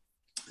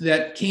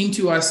that came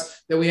to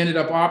us that we ended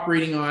up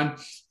operating on,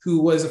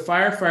 who was a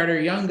firefighter,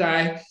 a young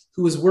guy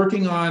who was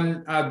working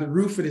on the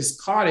roof at his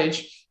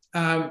cottage.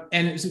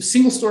 And it was a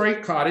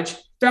single-story cottage,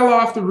 fell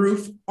off the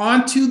roof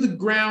onto the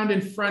ground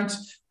in front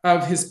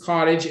of his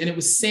cottage, and it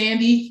was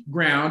sandy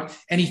ground,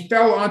 and he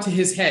fell onto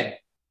his head.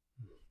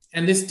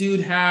 And this dude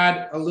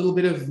had a little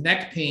bit of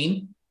neck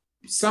pain.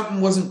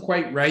 Something wasn't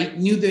quite right.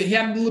 Knew that he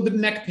had a little bit of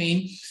neck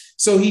pain.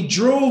 So he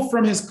drove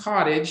from his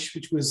cottage,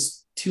 which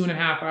was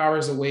 2.5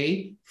 hours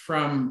away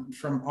from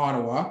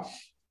Ottawa,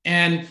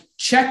 and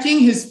checking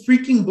his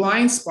freaking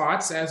blind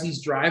spots as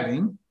he's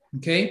driving,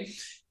 okay?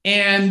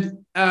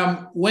 And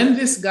when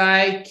this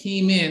guy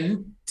came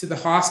in to the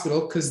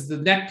hospital, because the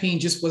neck pain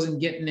just wasn't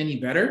getting any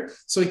better,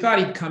 so he thought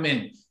he'd come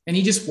in, and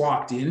he just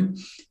walked in,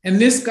 and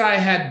this guy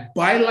had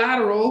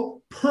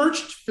bilateral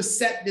perched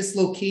facet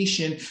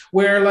dislocation,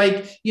 where,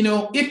 like,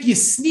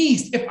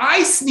 if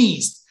I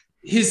sneezed,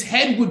 his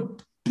head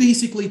would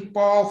basically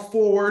fall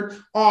forward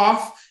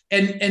off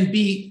and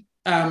be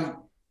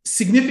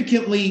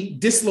significantly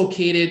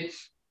dislocated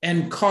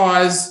and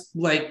cause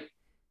like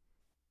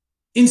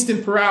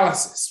instant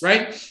paralysis,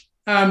 right?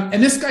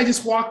 And this guy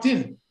just walked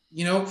in,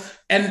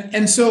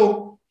 and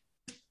so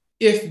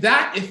if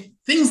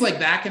things like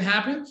that can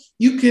happen,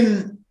 you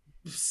can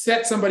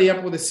set somebody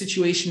up with a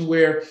situation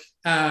where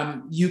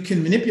you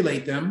can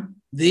manipulate them.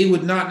 They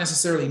would not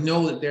necessarily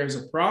know that there's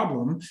a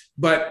problem,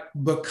 but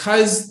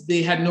because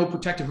they had no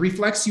protective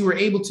reflex, you were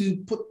able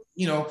to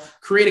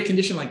create a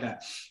condition like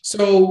that.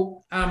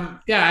 So I'm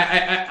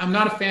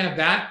not a fan of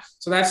that.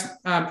 So that's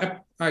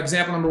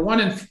example number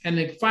one. And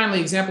then finally,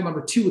 example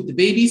number two with the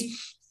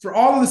babies, for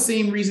all of the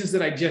same reasons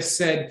that I just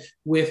said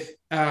with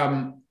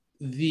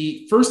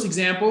the first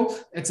example,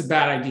 it's a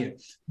bad idea.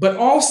 But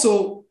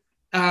also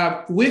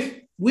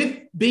with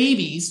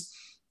babies,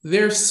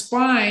 their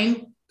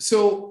spine,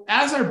 so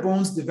as our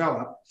bones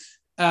develop,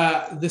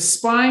 the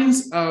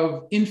spines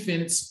of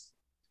infants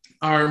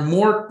are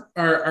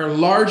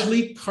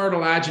largely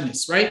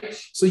cartilaginous, right?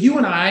 So you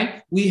and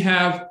I, we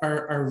have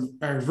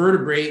our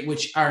vertebrae,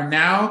 which are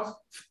now,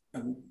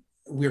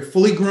 we're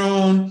fully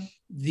grown,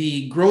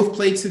 the growth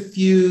plates have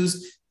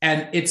fused,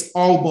 and it's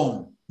all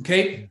bone,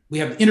 okay? We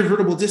have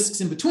intervertebral discs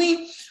in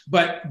between,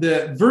 but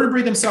the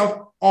vertebrae themselves,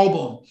 all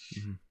bone.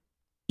 Mm-hmm.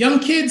 Young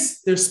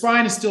kids, their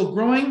spine is still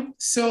growing.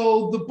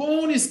 So the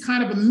bone is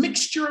kind of a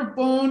mixture of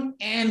bone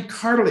and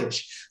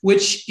cartilage,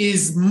 which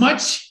is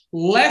much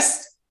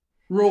less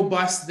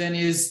robust than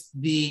is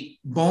the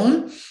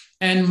bone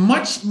and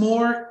much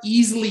more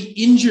easily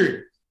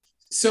injured.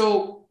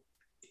 So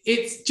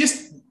it's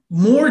just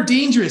more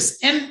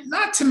dangerous. And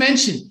not to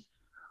mention,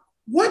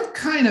 what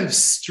kind of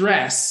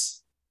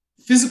stress,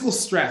 physical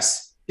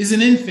stress, is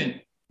an infant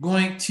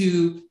going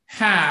to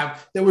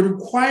have that would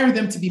require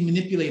them to be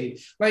manipulated?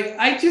 Like,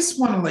 I just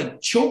want to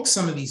choke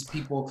some of these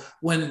people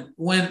when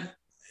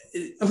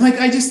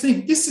I just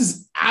think this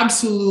is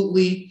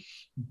absolutely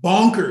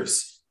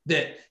bonkers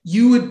that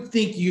you would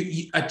think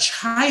a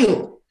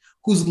child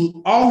who's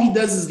all he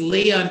does is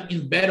lay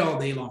in bed all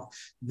day long,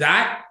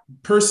 that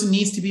person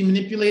needs to be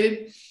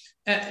manipulated.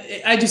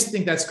 I just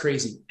think that's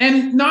crazy.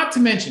 And not to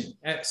mention,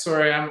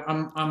 sorry,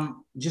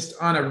 I'm just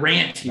on a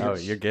rant here. No,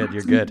 you're good.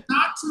 You're good.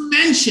 Not to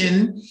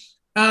mention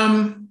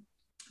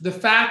the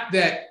fact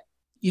that,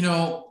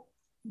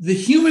 the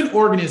human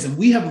organism,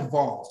 we have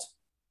evolved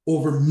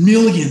over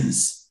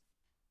millions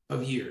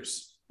of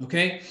years.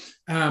 Okay.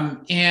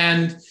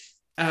 And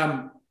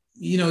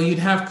you'd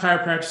have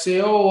chiropractors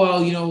say, oh,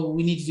 well,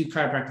 we need to do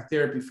chiropractic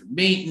therapy for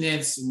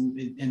maintenance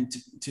and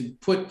to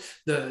put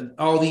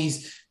all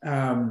these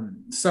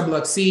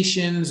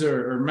subluxations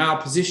or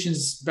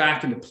malpositions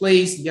back into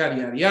place, yada,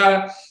 yada,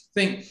 yada.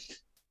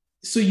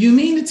 So you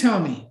mean to tell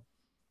me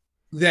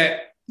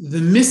that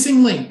the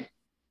missing link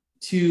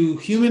to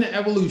human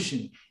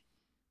evolution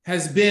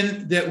has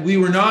been that we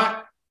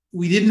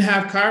didn't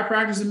have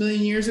chiropractors a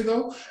million years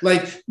ago?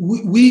 Like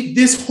we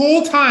this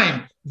whole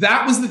time,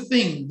 that was the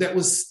thing that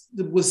was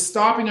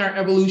stopping our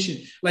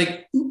evolution.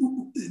 Like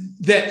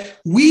that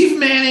we've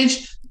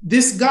managed.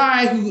 This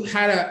guy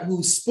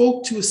who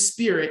spoke to a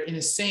spirit in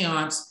a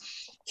seance,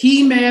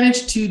 he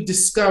managed to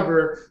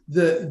discover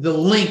the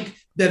link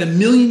that a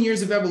million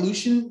years of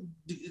evolution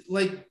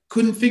like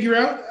couldn't figure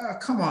out.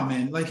 Come on,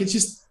 man. Like I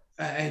just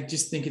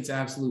think it's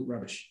absolute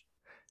rubbish.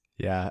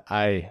 Yeah,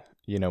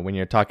 when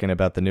you're talking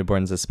about the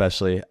newborns,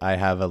 especially, I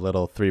have a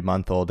little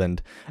 3-month-old,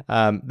 and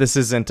this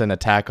isn't an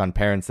attack on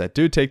parents that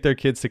do take their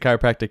kids to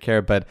chiropractic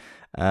care, but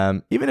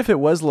even if it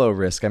was low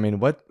risk, I mean,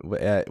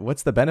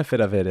 what's the benefit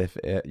of it if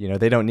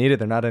they don't need it?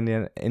 They're not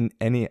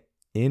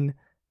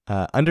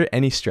under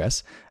any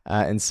stress,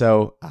 and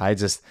so I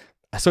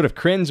sort of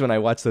cringe when I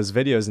watch those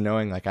videos,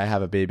 knowing like I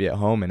have a baby at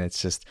home, and it's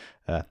just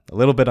a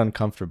little bit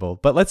uncomfortable.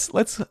 But let's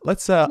hop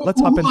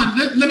in.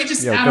 Let me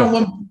just add on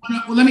one.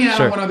 Let me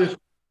add on one other.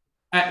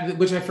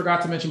 Which I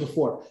forgot to mention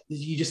before,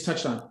 you just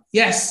touched on.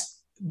 Yes,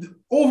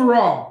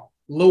 overall,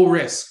 low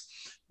risk,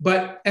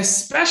 but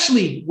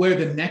especially where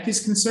the neck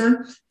is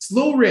concerned, it's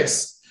low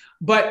risk.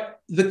 But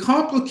the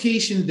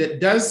complication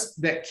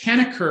that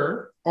can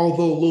occur,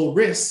 although low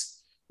risk,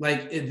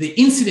 like the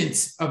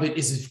incidence of it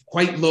is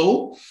quite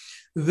low,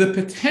 the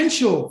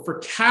potential for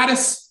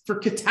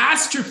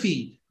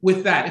catastrophe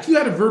with that. If you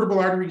had a vertebral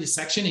artery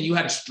dissection and you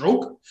had a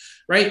stroke,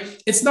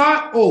 right? It's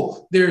not,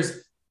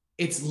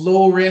 it's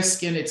low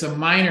risk and it's a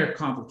minor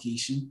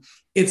complication.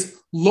 It's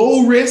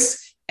low risk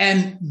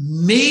and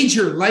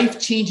major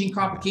life-changing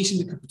complication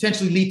that could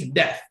potentially lead to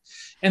death.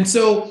 And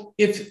so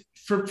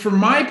from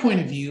my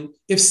point of view,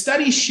 if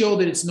studies show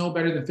that it's no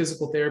better than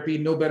physical therapy,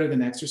 no better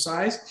than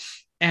exercise,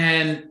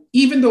 and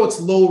even though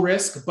it's low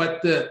risk,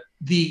 but the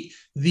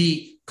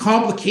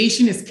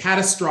complication is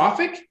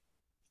catastrophic,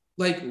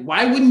 like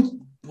why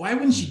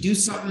wouldn't you do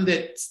something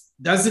that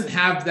doesn't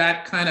have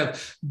that kind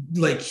of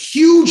like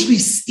hugely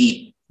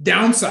steep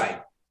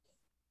downside?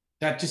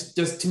 That just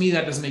does, to me,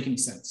 that doesn't make any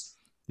sense.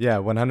 Yeah,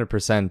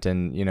 100%.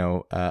 And,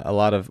 a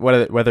lot of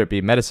whether it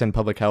be medicine,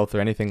 public health, or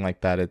anything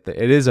like that, it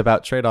is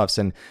about trade-offs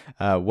and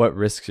what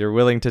risks you're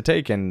willing to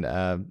take. And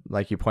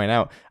like you point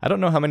out, I don't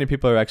know how many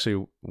people are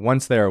actually,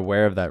 once they're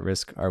aware of that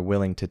risk, are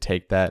willing to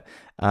take that.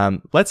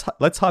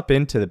 Let's hop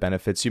into the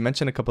benefits. You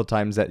mentioned a couple of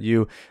times that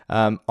you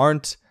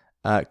aren't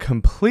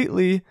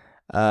completely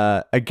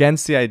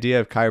against the idea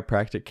of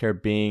chiropractic care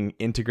being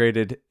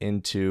integrated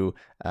into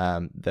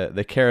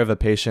the care of a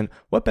patient.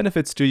 What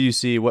benefits do you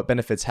see? What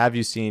benefits have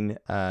you seen?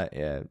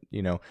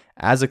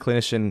 As a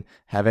clinician,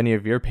 have any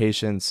of your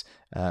patients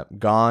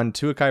gone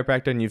to a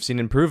chiropractor and you've seen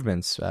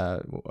improvements?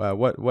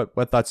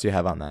 What thoughts do you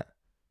have on that?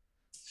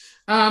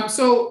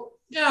 So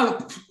yeah,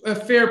 a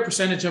fair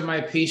percentage of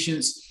my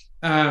patients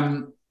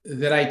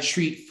that I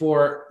treat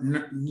for,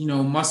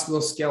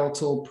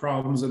 musculoskeletal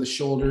problems of the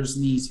shoulders,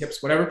 knees,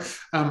 hips, whatever,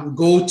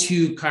 go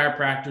to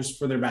chiropractors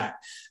for their back.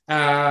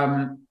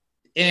 I,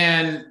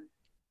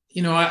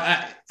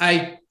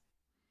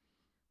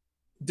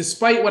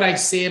 despite what I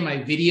say in my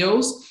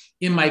videos,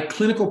 in my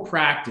clinical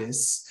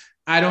practice,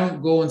 I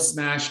don't go and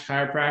smash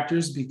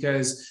chiropractors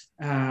because,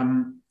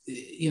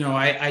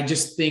 I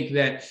just think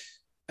that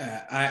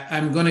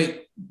I'm going to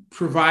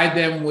provide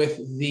them with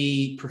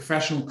the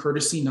professional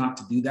courtesy not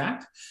to do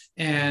that.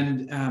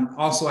 And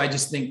also, I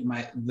just think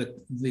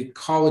the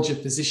College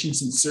of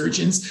Physicians and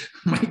Surgeons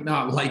might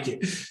not like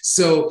it.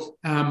 So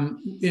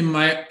in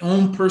my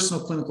own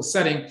personal clinical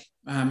setting,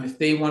 if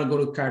they want to go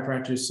to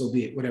chiropractors, so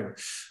be it, whatever.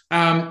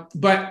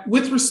 But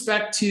with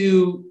respect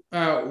to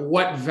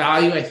what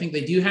value I think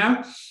they do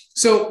have.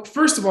 So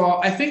first of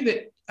all, I think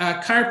that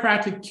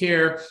chiropractic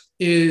care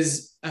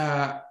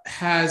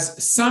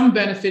has some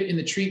benefit in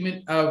the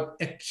treatment of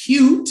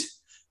acute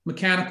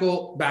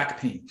mechanical back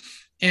pain.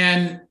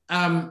 And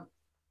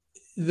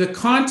the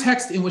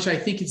context in which I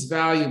think it's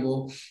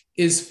valuable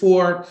is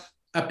for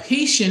a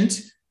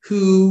patient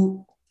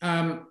who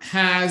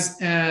has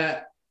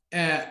an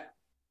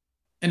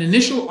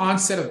initial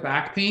onset of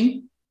back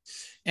pain,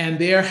 and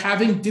they are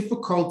having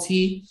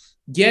difficulty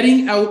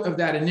getting out of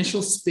that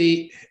initial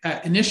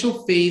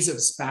phase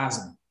of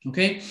spasm.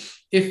 Okay.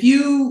 If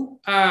you,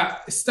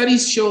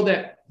 studies show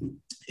that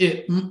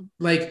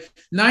like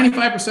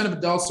 95% of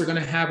adults are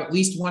going to have at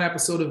least one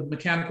episode of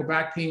mechanical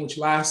back pain, which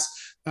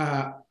lasts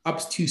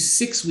up to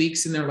 6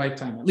 weeks in their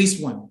lifetime, at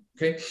least one.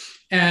 Okay.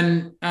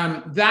 And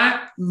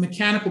that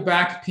mechanical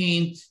back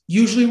pain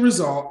usually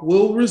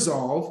will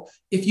resolve.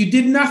 If you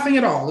did nothing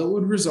at all, it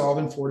would resolve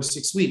in 4 to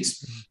 6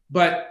 weeks.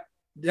 But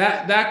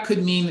that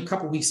could mean a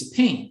couple of weeks of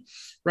pain,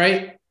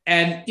 right?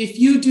 And if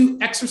you do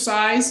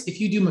exercise, if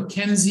you do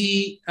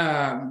McKenzie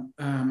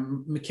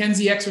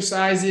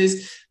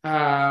exercises,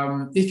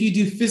 if you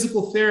do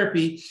physical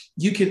therapy,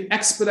 you can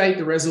expedite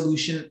the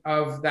resolution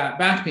of that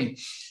back pain.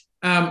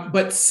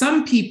 But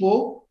some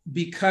people,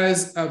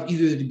 because of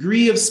either the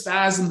degree of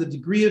spasm, the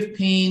degree of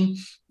pain,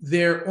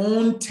 their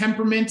own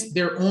temperament,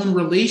 their own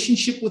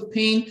relationship with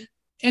pain,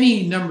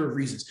 any number of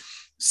reasons,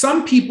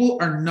 some people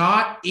are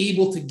not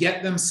able to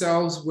get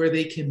themselves where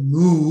they can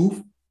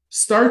move,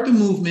 start the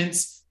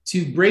movements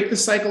to break the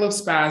cycle of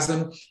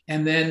spasm,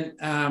 and then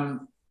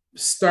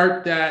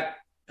start that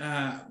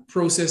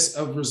process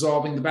of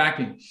resolving the back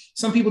pain.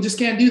 Some people just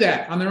can't do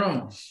that on their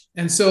own.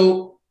 And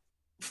so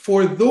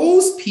for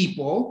those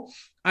people,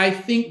 I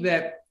think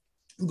that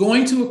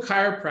going to a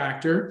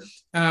chiropractor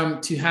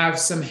to have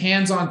some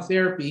hands-on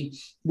therapy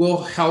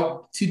will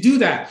help to do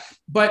that.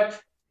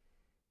 But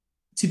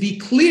to be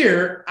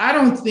clear, I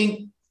don't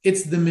think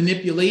it's the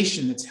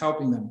manipulation that's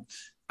helping them.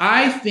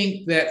 I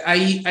think that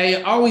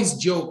I always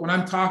joke when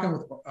I'm talking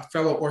with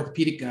fellow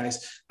orthopedic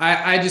guys,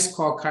 I just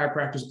call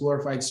chiropractors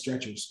glorified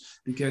stretchers,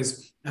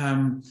 because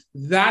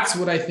that's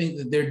what I think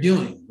that they're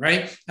doing,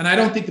 right? And I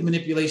don't think the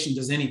manipulation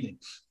does anything.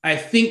 I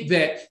think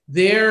that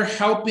they're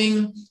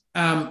helping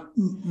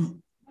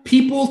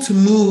people to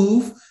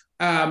move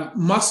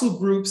muscle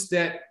groups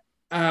that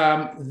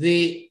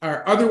they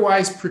are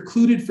otherwise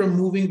precluded from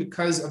moving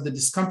because of the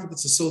discomfort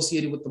that's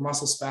associated with the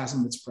muscle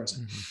spasm that's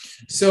present.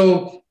 Mm-hmm.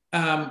 So,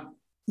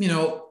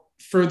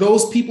 for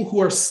those people who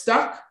are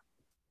stuck,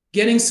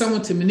 getting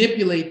someone to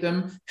manipulate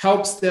them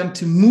helps them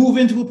to move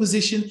into a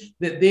position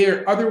that they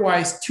are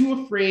otherwise too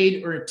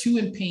afraid or too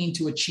in pain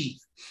to achieve,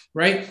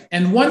 right?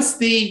 And once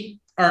they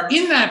are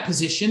in that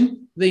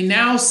position, they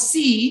now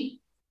see,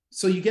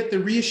 so you get the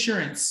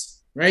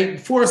reassurance, right?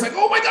 Before it's like,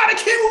 oh my God, I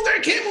can't move there,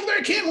 I can't move there,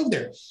 I can't move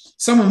there.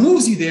 Someone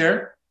moves you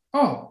there,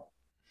 oh,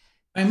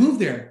 I moved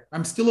there,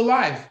 I'm still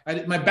alive.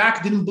 My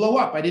back didn't blow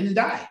up, I didn't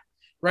die.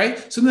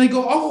 Right? So then they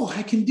go, oh,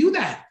 I can do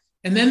that.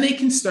 And then they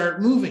can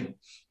start moving,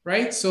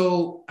 right?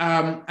 So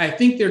I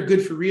think they're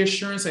good for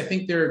reassurance. I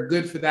think they're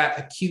good for that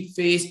acute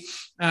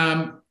phase.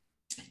 And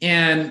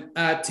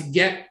to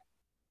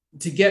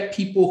get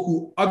people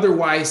who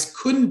otherwise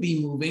couldn't be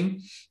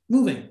moving,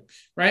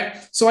 right?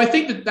 So I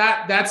think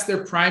that's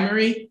their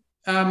primary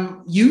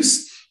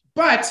use.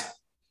 But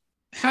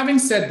having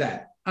said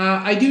that,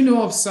 I do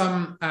know of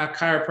some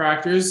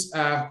chiropractors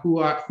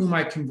whom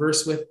I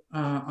converse with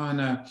on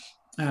a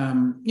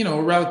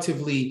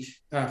relatively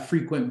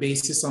frequent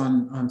basis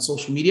on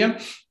social media,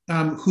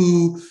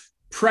 who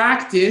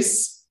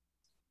practice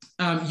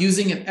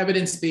using an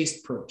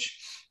evidence-based approach.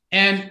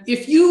 And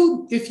if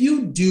you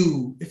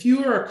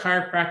are a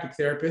chiropractic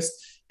therapist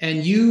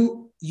and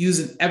you use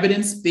an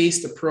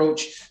evidence-based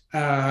approach,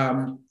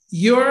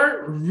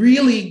 you're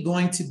really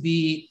going to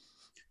be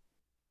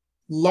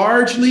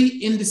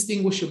largely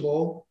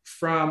indistinguishable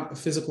from a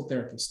physical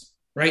therapist.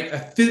 Right?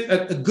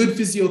 A good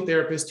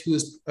physiotherapist who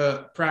is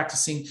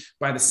practicing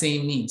by the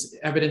same means,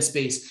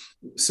 evidence-based.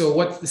 So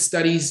what the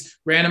studies,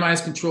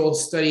 randomized controlled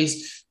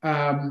studies,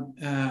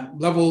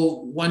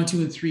 level 1,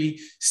 2, and 3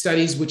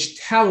 studies, which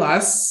tell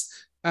us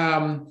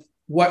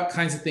what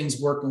kinds of things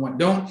work and what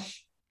don't.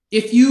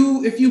 If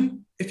you're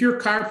a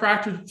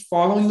chiropractor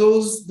following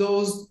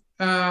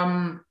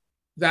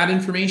that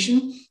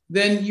information,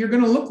 then you're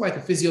going to look like a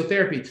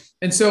physiotherapy.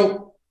 And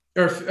so,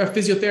 or a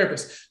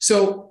physiotherapist.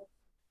 So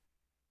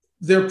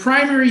their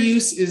primary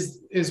use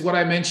is what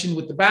I mentioned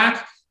with the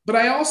back. But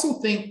I also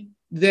think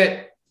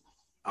that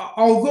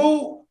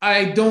although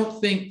I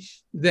don't think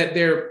that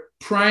their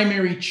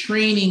primary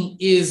training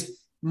is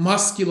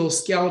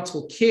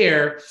musculoskeletal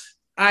care,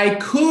 I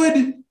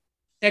could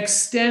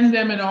extend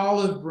them an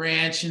olive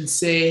branch and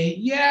say,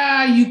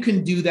 yeah, you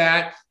can do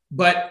that.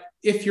 But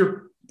if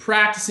you're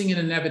practicing in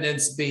an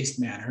evidence-based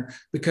manner,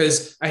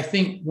 because I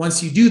think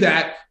once you do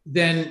that,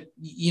 then,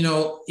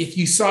 if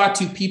you saw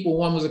two people,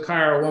 one was a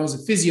chiro, one was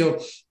a physio,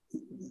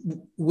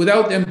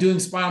 without them doing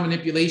spinal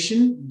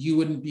manipulation, you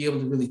wouldn't be able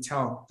to really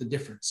tell the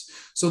difference.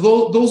 So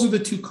those are the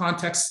two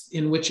contexts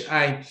in which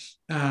I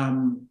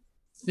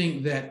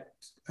think that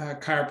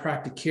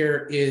chiropractic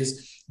care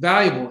is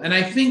valuable. And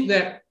I think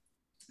that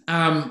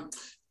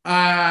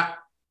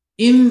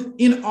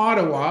in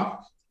Ottawa,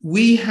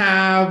 we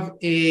have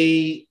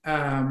a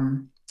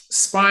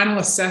spinal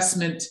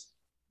assessment.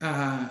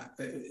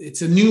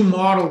 It's a new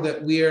model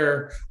that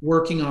we're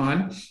working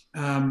on,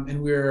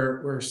 and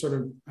we're sort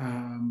of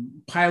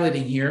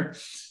piloting here.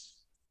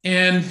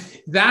 And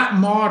that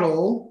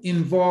model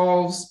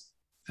involves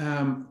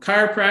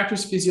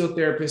chiropractors,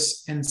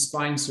 physiotherapists, and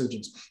spine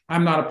surgeons.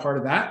 I'm not a part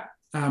of that,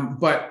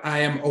 but I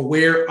am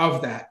aware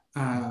of that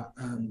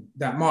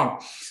model.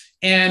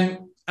 And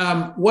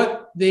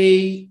what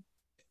they're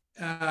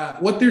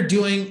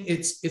doing,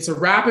 it's a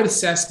rapid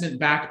assessment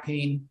back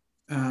pain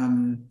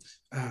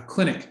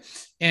clinic,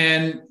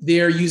 and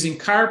they're using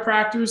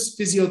chiropractors,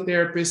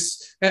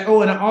 physiotherapists,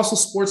 and also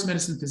sports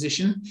medicine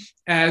physician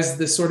as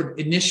the sort of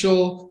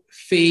initial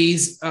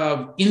phase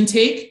of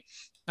intake.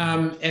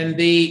 And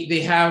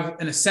they have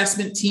an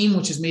assessment team,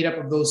 which is made up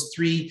of those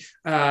three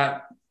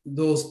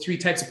those three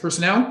types of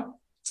personnel,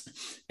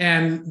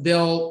 and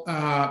they'll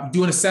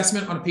do an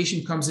assessment on a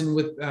patient who comes in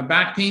with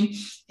back pain,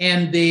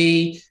 and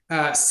they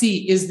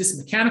see, is this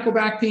mechanical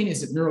back pain?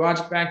 Is it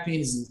neurologic back pain?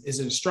 Is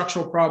it a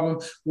structural problem?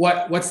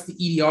 What's the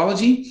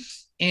etiology?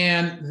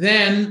 And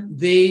then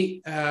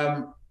they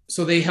help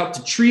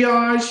to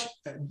triage,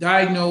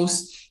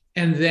 diagnose,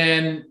 and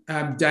then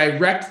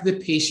direct the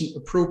patient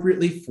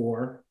appropriately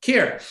for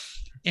care.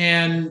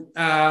 And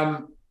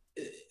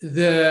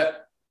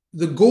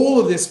the goal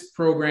of this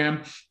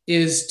program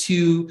is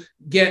to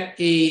get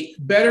a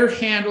better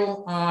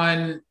handle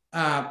on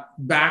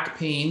back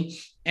pain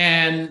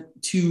and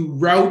to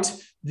route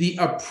the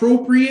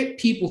appropriate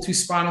people to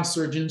spinal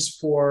surgeons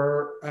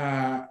for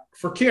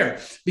care.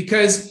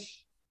 Because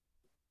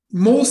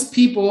most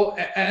people,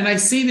 and I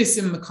say this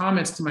in the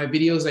comments to my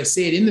videos, I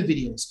say it in the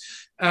videos,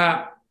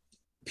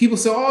 people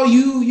say, oh,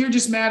 you're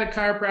just mad at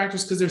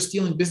chiropractors because they're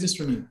stealing business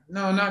from you.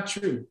 No, not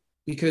true.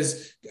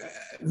 Because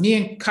me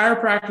and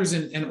chiropractors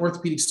and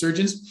orthopedic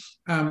surgeons,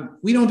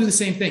 we don't do the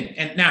same thing.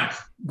 And now,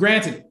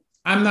 granted,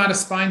 I'm not a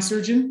spine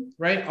surgeon,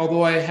 right?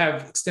 Although I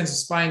have extensive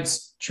spine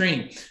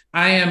training.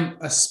 I am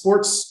a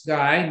sports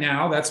guy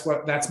now.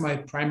 That's my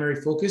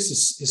primary focus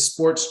is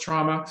sports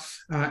trauma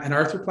and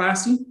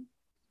arthroplasty.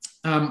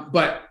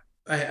 But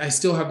I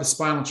still have the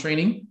spinal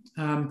training.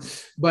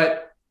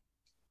 But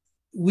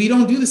we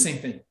don't do the same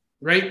thing,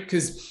 right?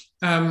 Because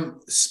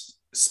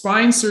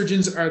spine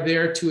surgeons are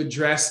there to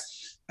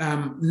address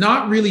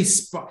not really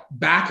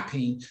back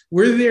pain.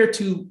 We're there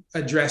to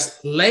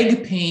address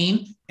leg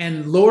pain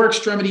and lower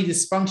extremity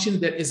dysfunction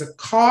that is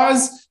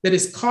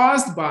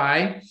caused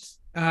by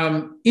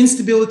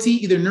instability,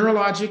 either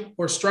neurologic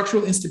or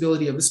structural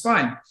instability of the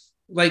spine.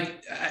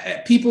 Like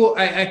people,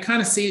 I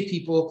kind of say to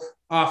people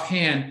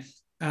offhand,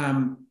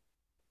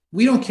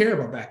 we don't care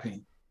about back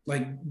pain.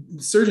 Like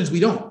surgeons, we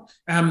don't.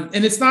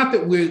 And it's not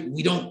that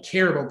we don't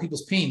care about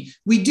people's pain.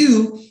 We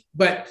do,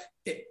 but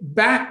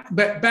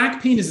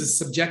back pain is a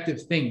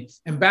subjective thing.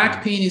 And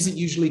back pain isn't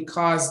usually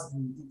caused,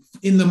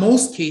 in the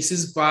most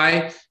cases,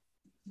 by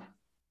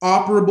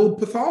operable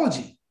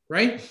pathology,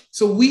 right?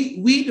 So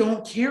we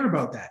don't care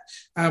about that.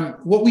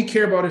 What we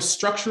care about is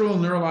structural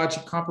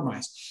neurologic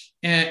compromise.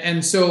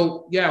 And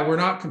so, yeah, we're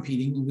not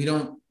competing. We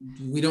don't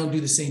do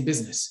the same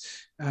business.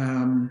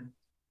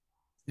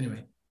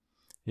 Anyway.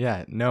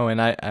 Yeah, no,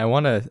 and I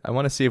want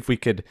to see if we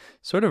could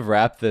sort of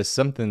wrap this,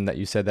 something that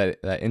you said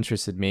that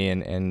interested me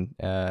and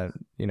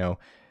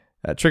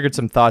triggered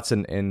some thoughts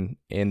in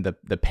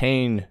the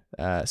pain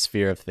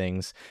sphere of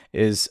things.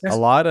 Is Yes. a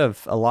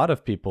lot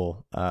of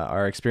people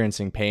are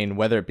experiencing pain,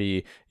 whether it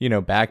be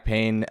back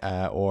pain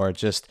or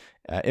just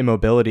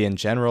immobility in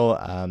general.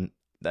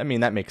 I mean,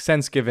 that makes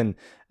sense given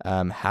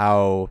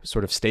how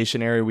sort of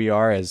stationary we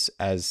are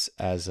as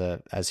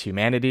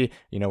humanity.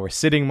 We're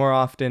sitting more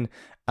often.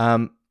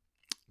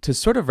 To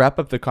sort of wrap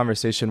up the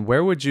conversation,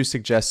 where would you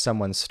suggest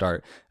someone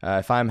start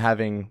if I'm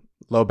having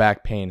low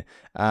back pain?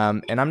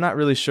 And I'm not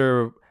really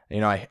sure,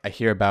 I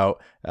hear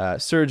about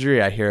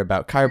surgery, I hear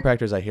about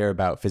chiropractors, I hear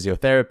about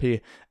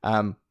physiotherapy.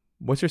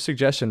 What's your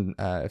suggestion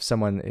if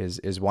someone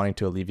is wanting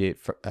to alleviate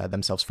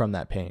themselves from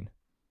that pain?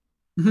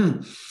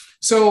 Mm-hmm.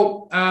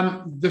 So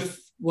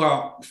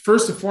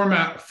first and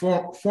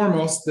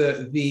foremost,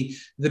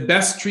 the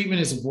best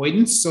treatment is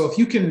avoidance. So if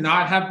you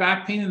cannot have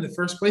back pain in the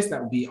first place,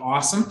 that would be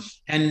awesome.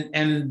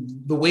 And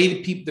the way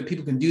that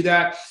people can do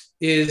that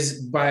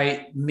is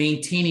by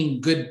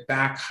maintaining good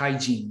back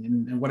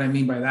hygiene. And what I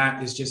mean by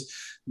that is just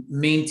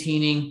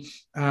maintaining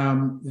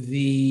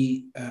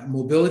the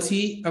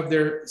mobility of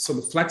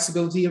the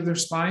flexibility of their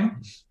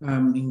spine,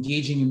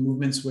 engaging in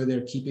movements where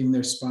they're keeping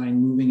their spine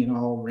moving in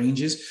all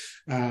ranges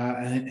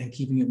and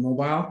keeping it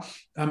mobile.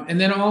 And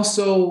then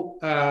also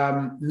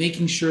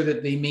making sure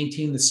that they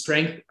maintain the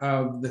strength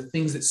of the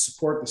things that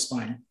support the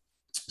spine.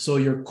 So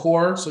your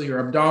core, so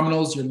your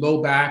abdominals, your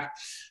low back,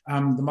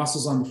 the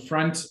muscles on the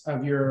front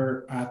of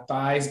your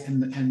thighs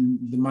and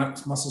the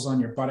muscles on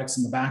your buttocks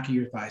and the back of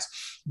your thighs.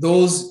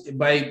 Those,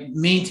 by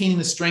maintaining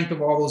the strength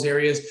of all those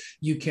areas,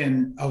 you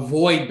can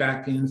avoid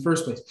back pain in the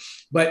first place.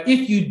 But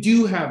if you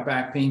do have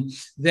back pain,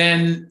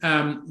 then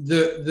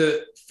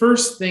the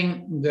first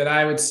thing that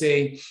I would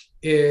say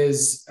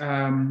is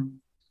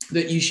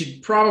that you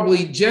should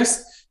probably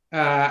just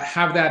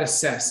have that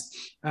assessed.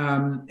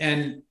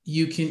 And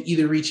you can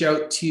either reach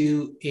out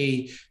to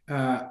a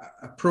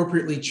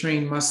appropriately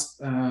trained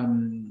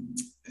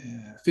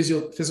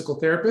physical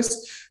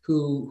therapist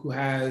who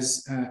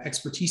has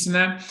expertise in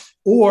that,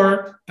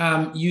 or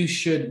you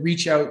should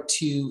reach out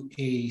to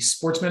a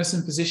sports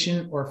medicine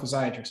physician or a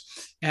physiatrist.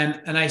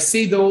 And I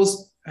say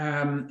those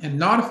and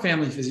not a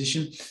family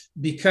physician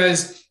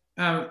because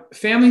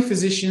family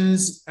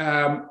physicians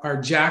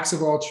are jacks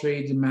of all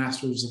trades and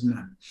masters of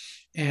none.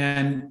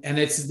 And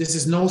this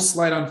is no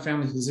slight on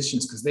family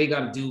physicians because they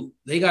got to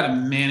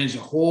manage a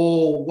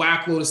whole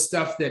whackload of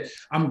stuff that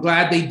I'm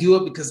glad they do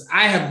it because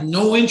I have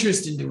no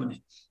interest in doing it.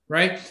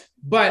 Right.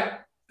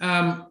 But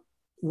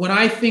when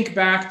I think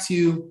back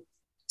to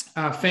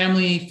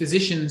family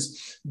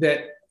physicians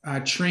that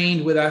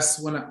trained with us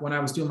when I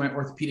was doing my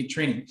orthopedic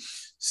training.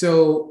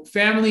 So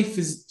family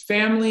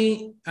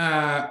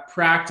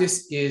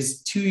practice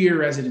is 2-year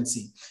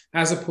residency,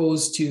 as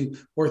opposed to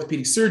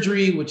orthopedic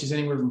surgery, which is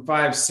anywhere from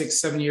 5, 6,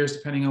 7 years,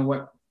 depending on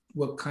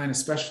what kind of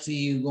specialty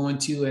you go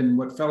into and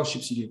what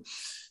fellowships you do.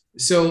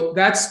 So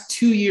that's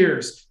 2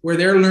 years where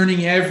they're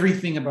learning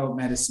everything about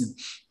medicine,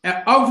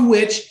 of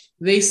which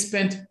they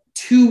spent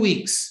 2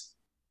 weeks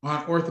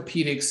on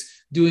orthopedics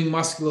doing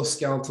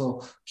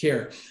musculoskeletal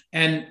care.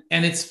 And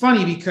it's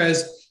funny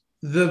because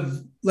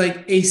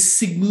a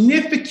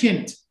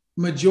significant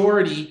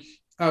majority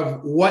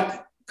of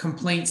what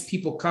complaints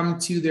people come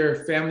to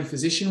their family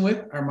physician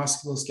with are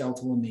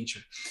musculoskeletal in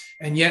nature.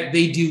 And yet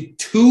they do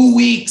 2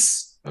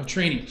 weeks of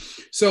training.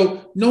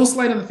 So no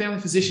slight on the family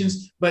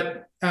physicians,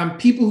 but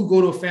people who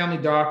go to a family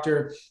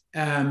doctor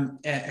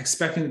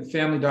expecting that the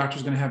family doctor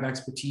is going to have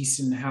expertise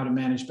in how to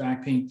manage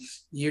back pain,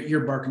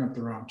 you're barking up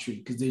the wrong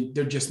tree, because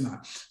they're just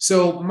not.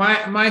 So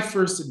my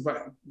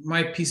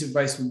piece of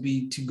advice would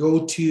be to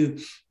go to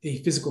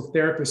a physical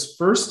therapist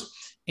first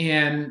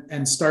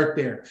and start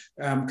there,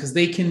 because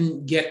they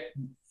can get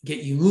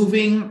you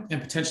moving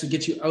and potentially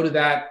get you out of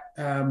that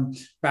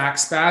back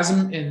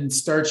spasm and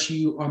start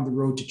you on the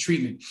road to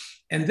treatment.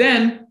 And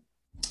then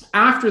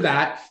after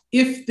that,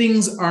 if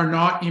things are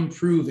not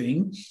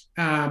improving,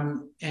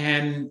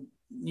 and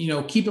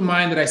keep in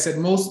mind that I said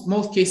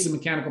most cases of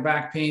mechanical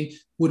back pain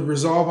would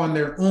resolve on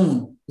their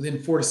own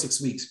within 4 to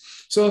 6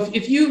 weeks. So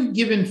if you've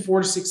given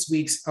 4 to 6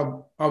 weeks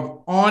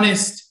of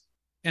honest,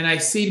 and I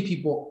say to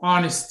people,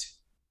 honest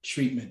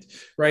treatment,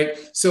 right?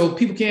 So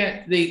people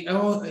they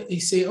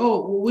say,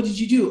 oh, well, what did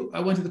you do?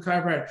 I went to the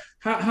chiropractor.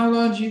 How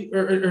long did you,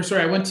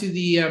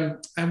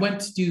 I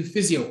went to do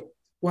physio.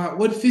 Wow,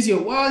 what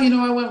physio? Well,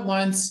 I went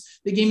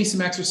once. They gave me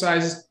some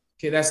exercises.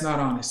 Okay, that's not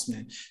honest,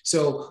 man.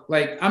 So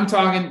I'm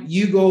talking,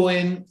 you go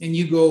in and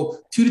you go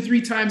 2 to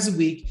 3 times a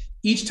week.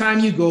 Each time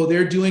you go,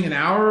 they're doing an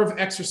hour of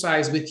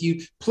exercise with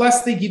you.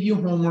 Plus they give you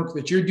homework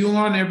that you're doing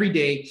on every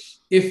day.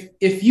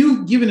 If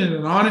you've given it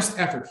an honest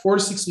effort, 4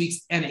 to 6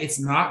 weeks, and it's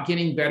not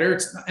getting better,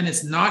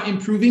 it's not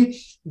improving,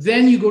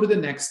 then you go to the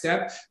next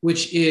step,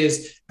 which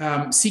is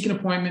seek an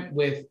appointment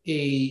with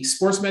a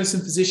sports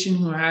medicine physician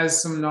who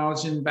has some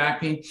knowledge in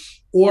back pain,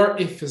 or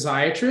a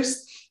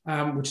physiatrist,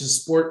 which is a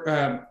sport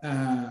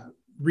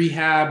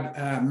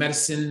rehab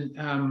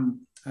medicine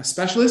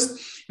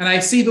specialist. And I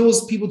say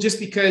those people just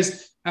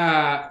because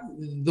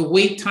the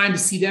wait time to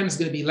see them is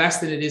going to be less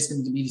than it is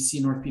going to be to see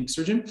an orthopedic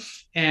surgeon.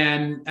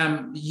 And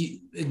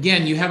we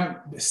haven't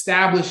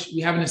established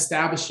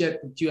yet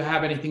that you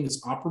have anything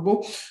that's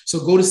operable. So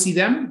go to see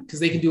them,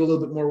 because they can do a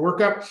little bit more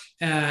workup,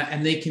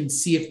 and they can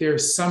see if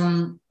there's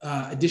some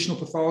additional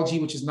pathology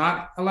which is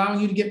not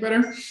allowing you to get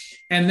better.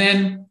 And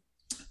then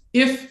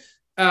if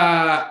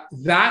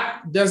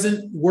that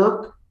doesn't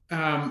work,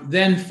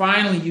 then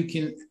finally you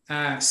can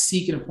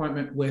seek an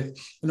appointment with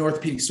an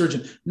orthopedic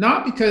surgeon.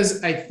 Not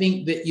because I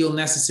think that you'll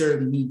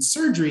necessarily need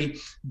surgery,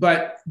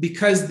 but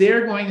because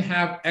they're going to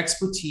have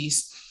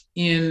expertise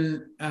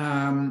in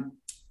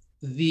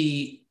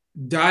the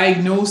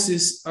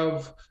diagnosis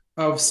of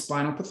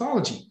spinal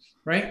pathology,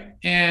 right?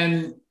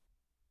 And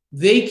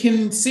they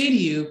can say to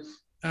you,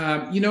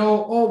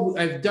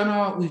 we've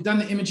done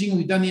the imaging,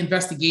 we've done the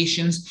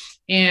investigations,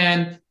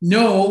 and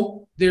no,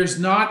 there's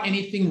not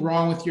anything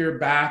wrong with your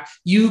back.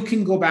 You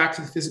can go back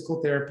to the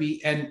physical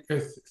therapist,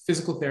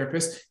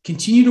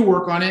 continue to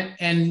work on it,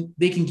 and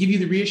they can give you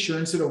the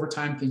reassurance that over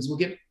time things will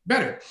get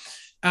better.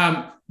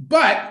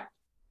 But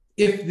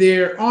if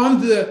they're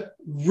on the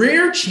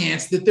rare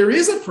chance that there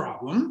is a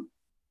problem,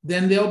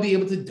 then they'll be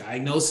able to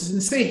diagnose it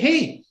and say,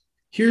 hey,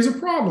 here's a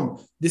problem.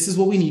 This is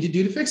what we need to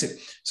do to fix it.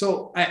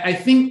 So I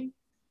think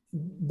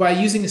by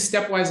using a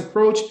stepwise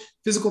approach,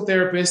 physical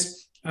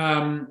therapist,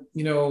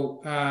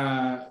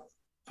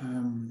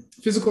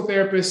 physical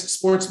therapist,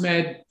 sports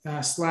med /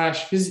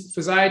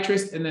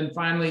 physiatrist, and then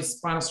finally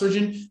spinal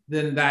surgeon,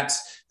 then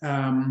that's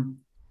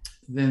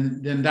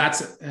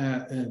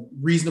a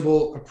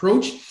reasonable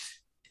approach.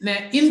 Now,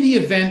 in the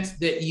event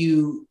that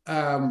you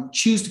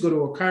choose to go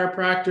to a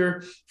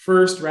chiropractor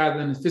first rather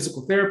than a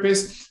physical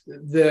therapist,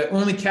 the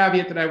only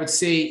caveat that I would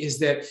say is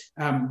that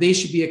they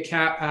should be a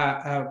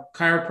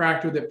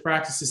chiropractor that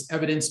practices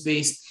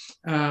evidence-based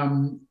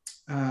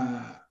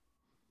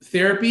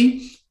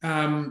therapy,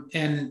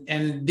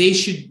 and they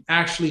should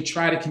actually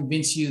try to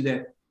convince you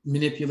that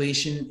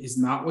manipulation is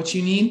not what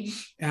you need.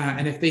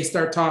 And if they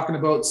start talking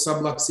about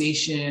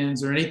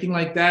subluxations or anything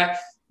like that,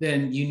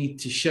 then you need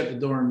to shut the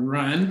door and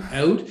run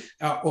out.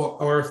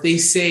 Or if they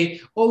say,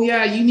 oh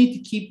yeah, you need to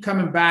keep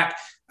coming back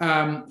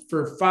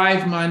for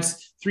 5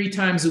 months, 3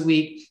 times a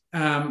week,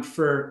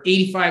 for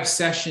 85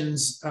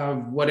 sessions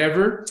of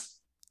whatever,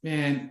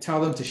 and tell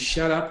them to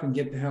shut up and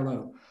get the hell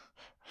out.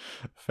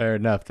 Fair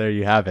enough. There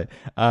you have it.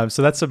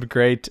 So that's some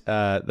great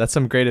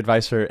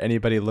advice for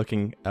anybody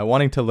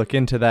wanting to look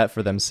into that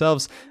for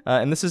themselves.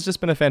 And this has just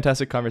been a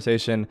fantastic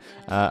conversation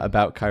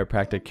about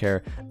chiropractic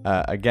care.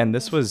 Again,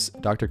 this was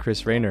Dr.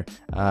 Chris Raynor.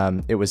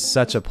 It was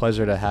such a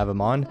pleasure to have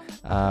him on.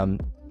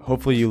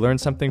 hopefully you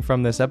learned something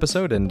from this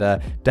episode, and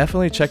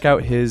definitely check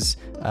out his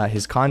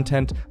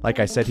content. Like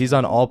I said, he's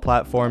on all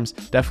platforms.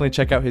 Definitely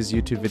check out his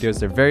YouTube videos.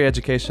 They're very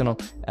educational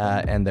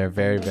and they're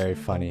very, very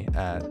funny,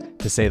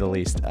 to say the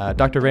least.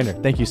 Dr. Raynor,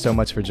 thank you so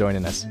much for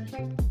joining us.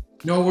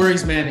 No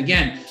worries, man.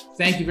 Again,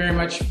 thank you very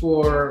much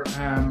for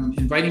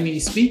inviting me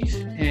to speak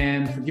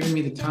and for giving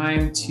me the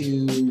time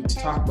to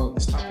talk about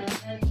this topic.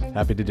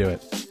 Happy to do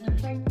it.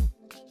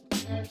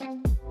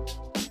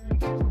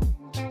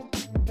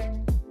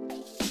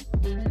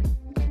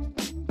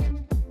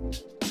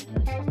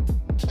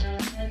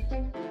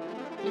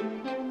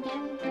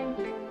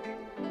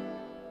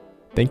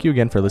 Thank you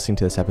again for listening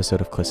to this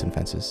episode of Cliffs and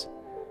Fences.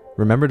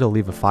 Remember to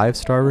leave a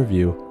 5-star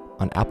review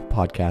on Apple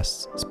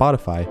Podcasts,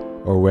 Spotify,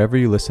 or wherever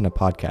you listen to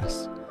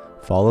podcasts.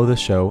 Follow the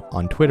show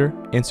on Twitter,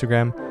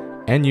 Instagram,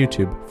 and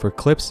YouTube for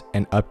clips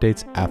and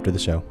updates after the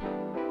show.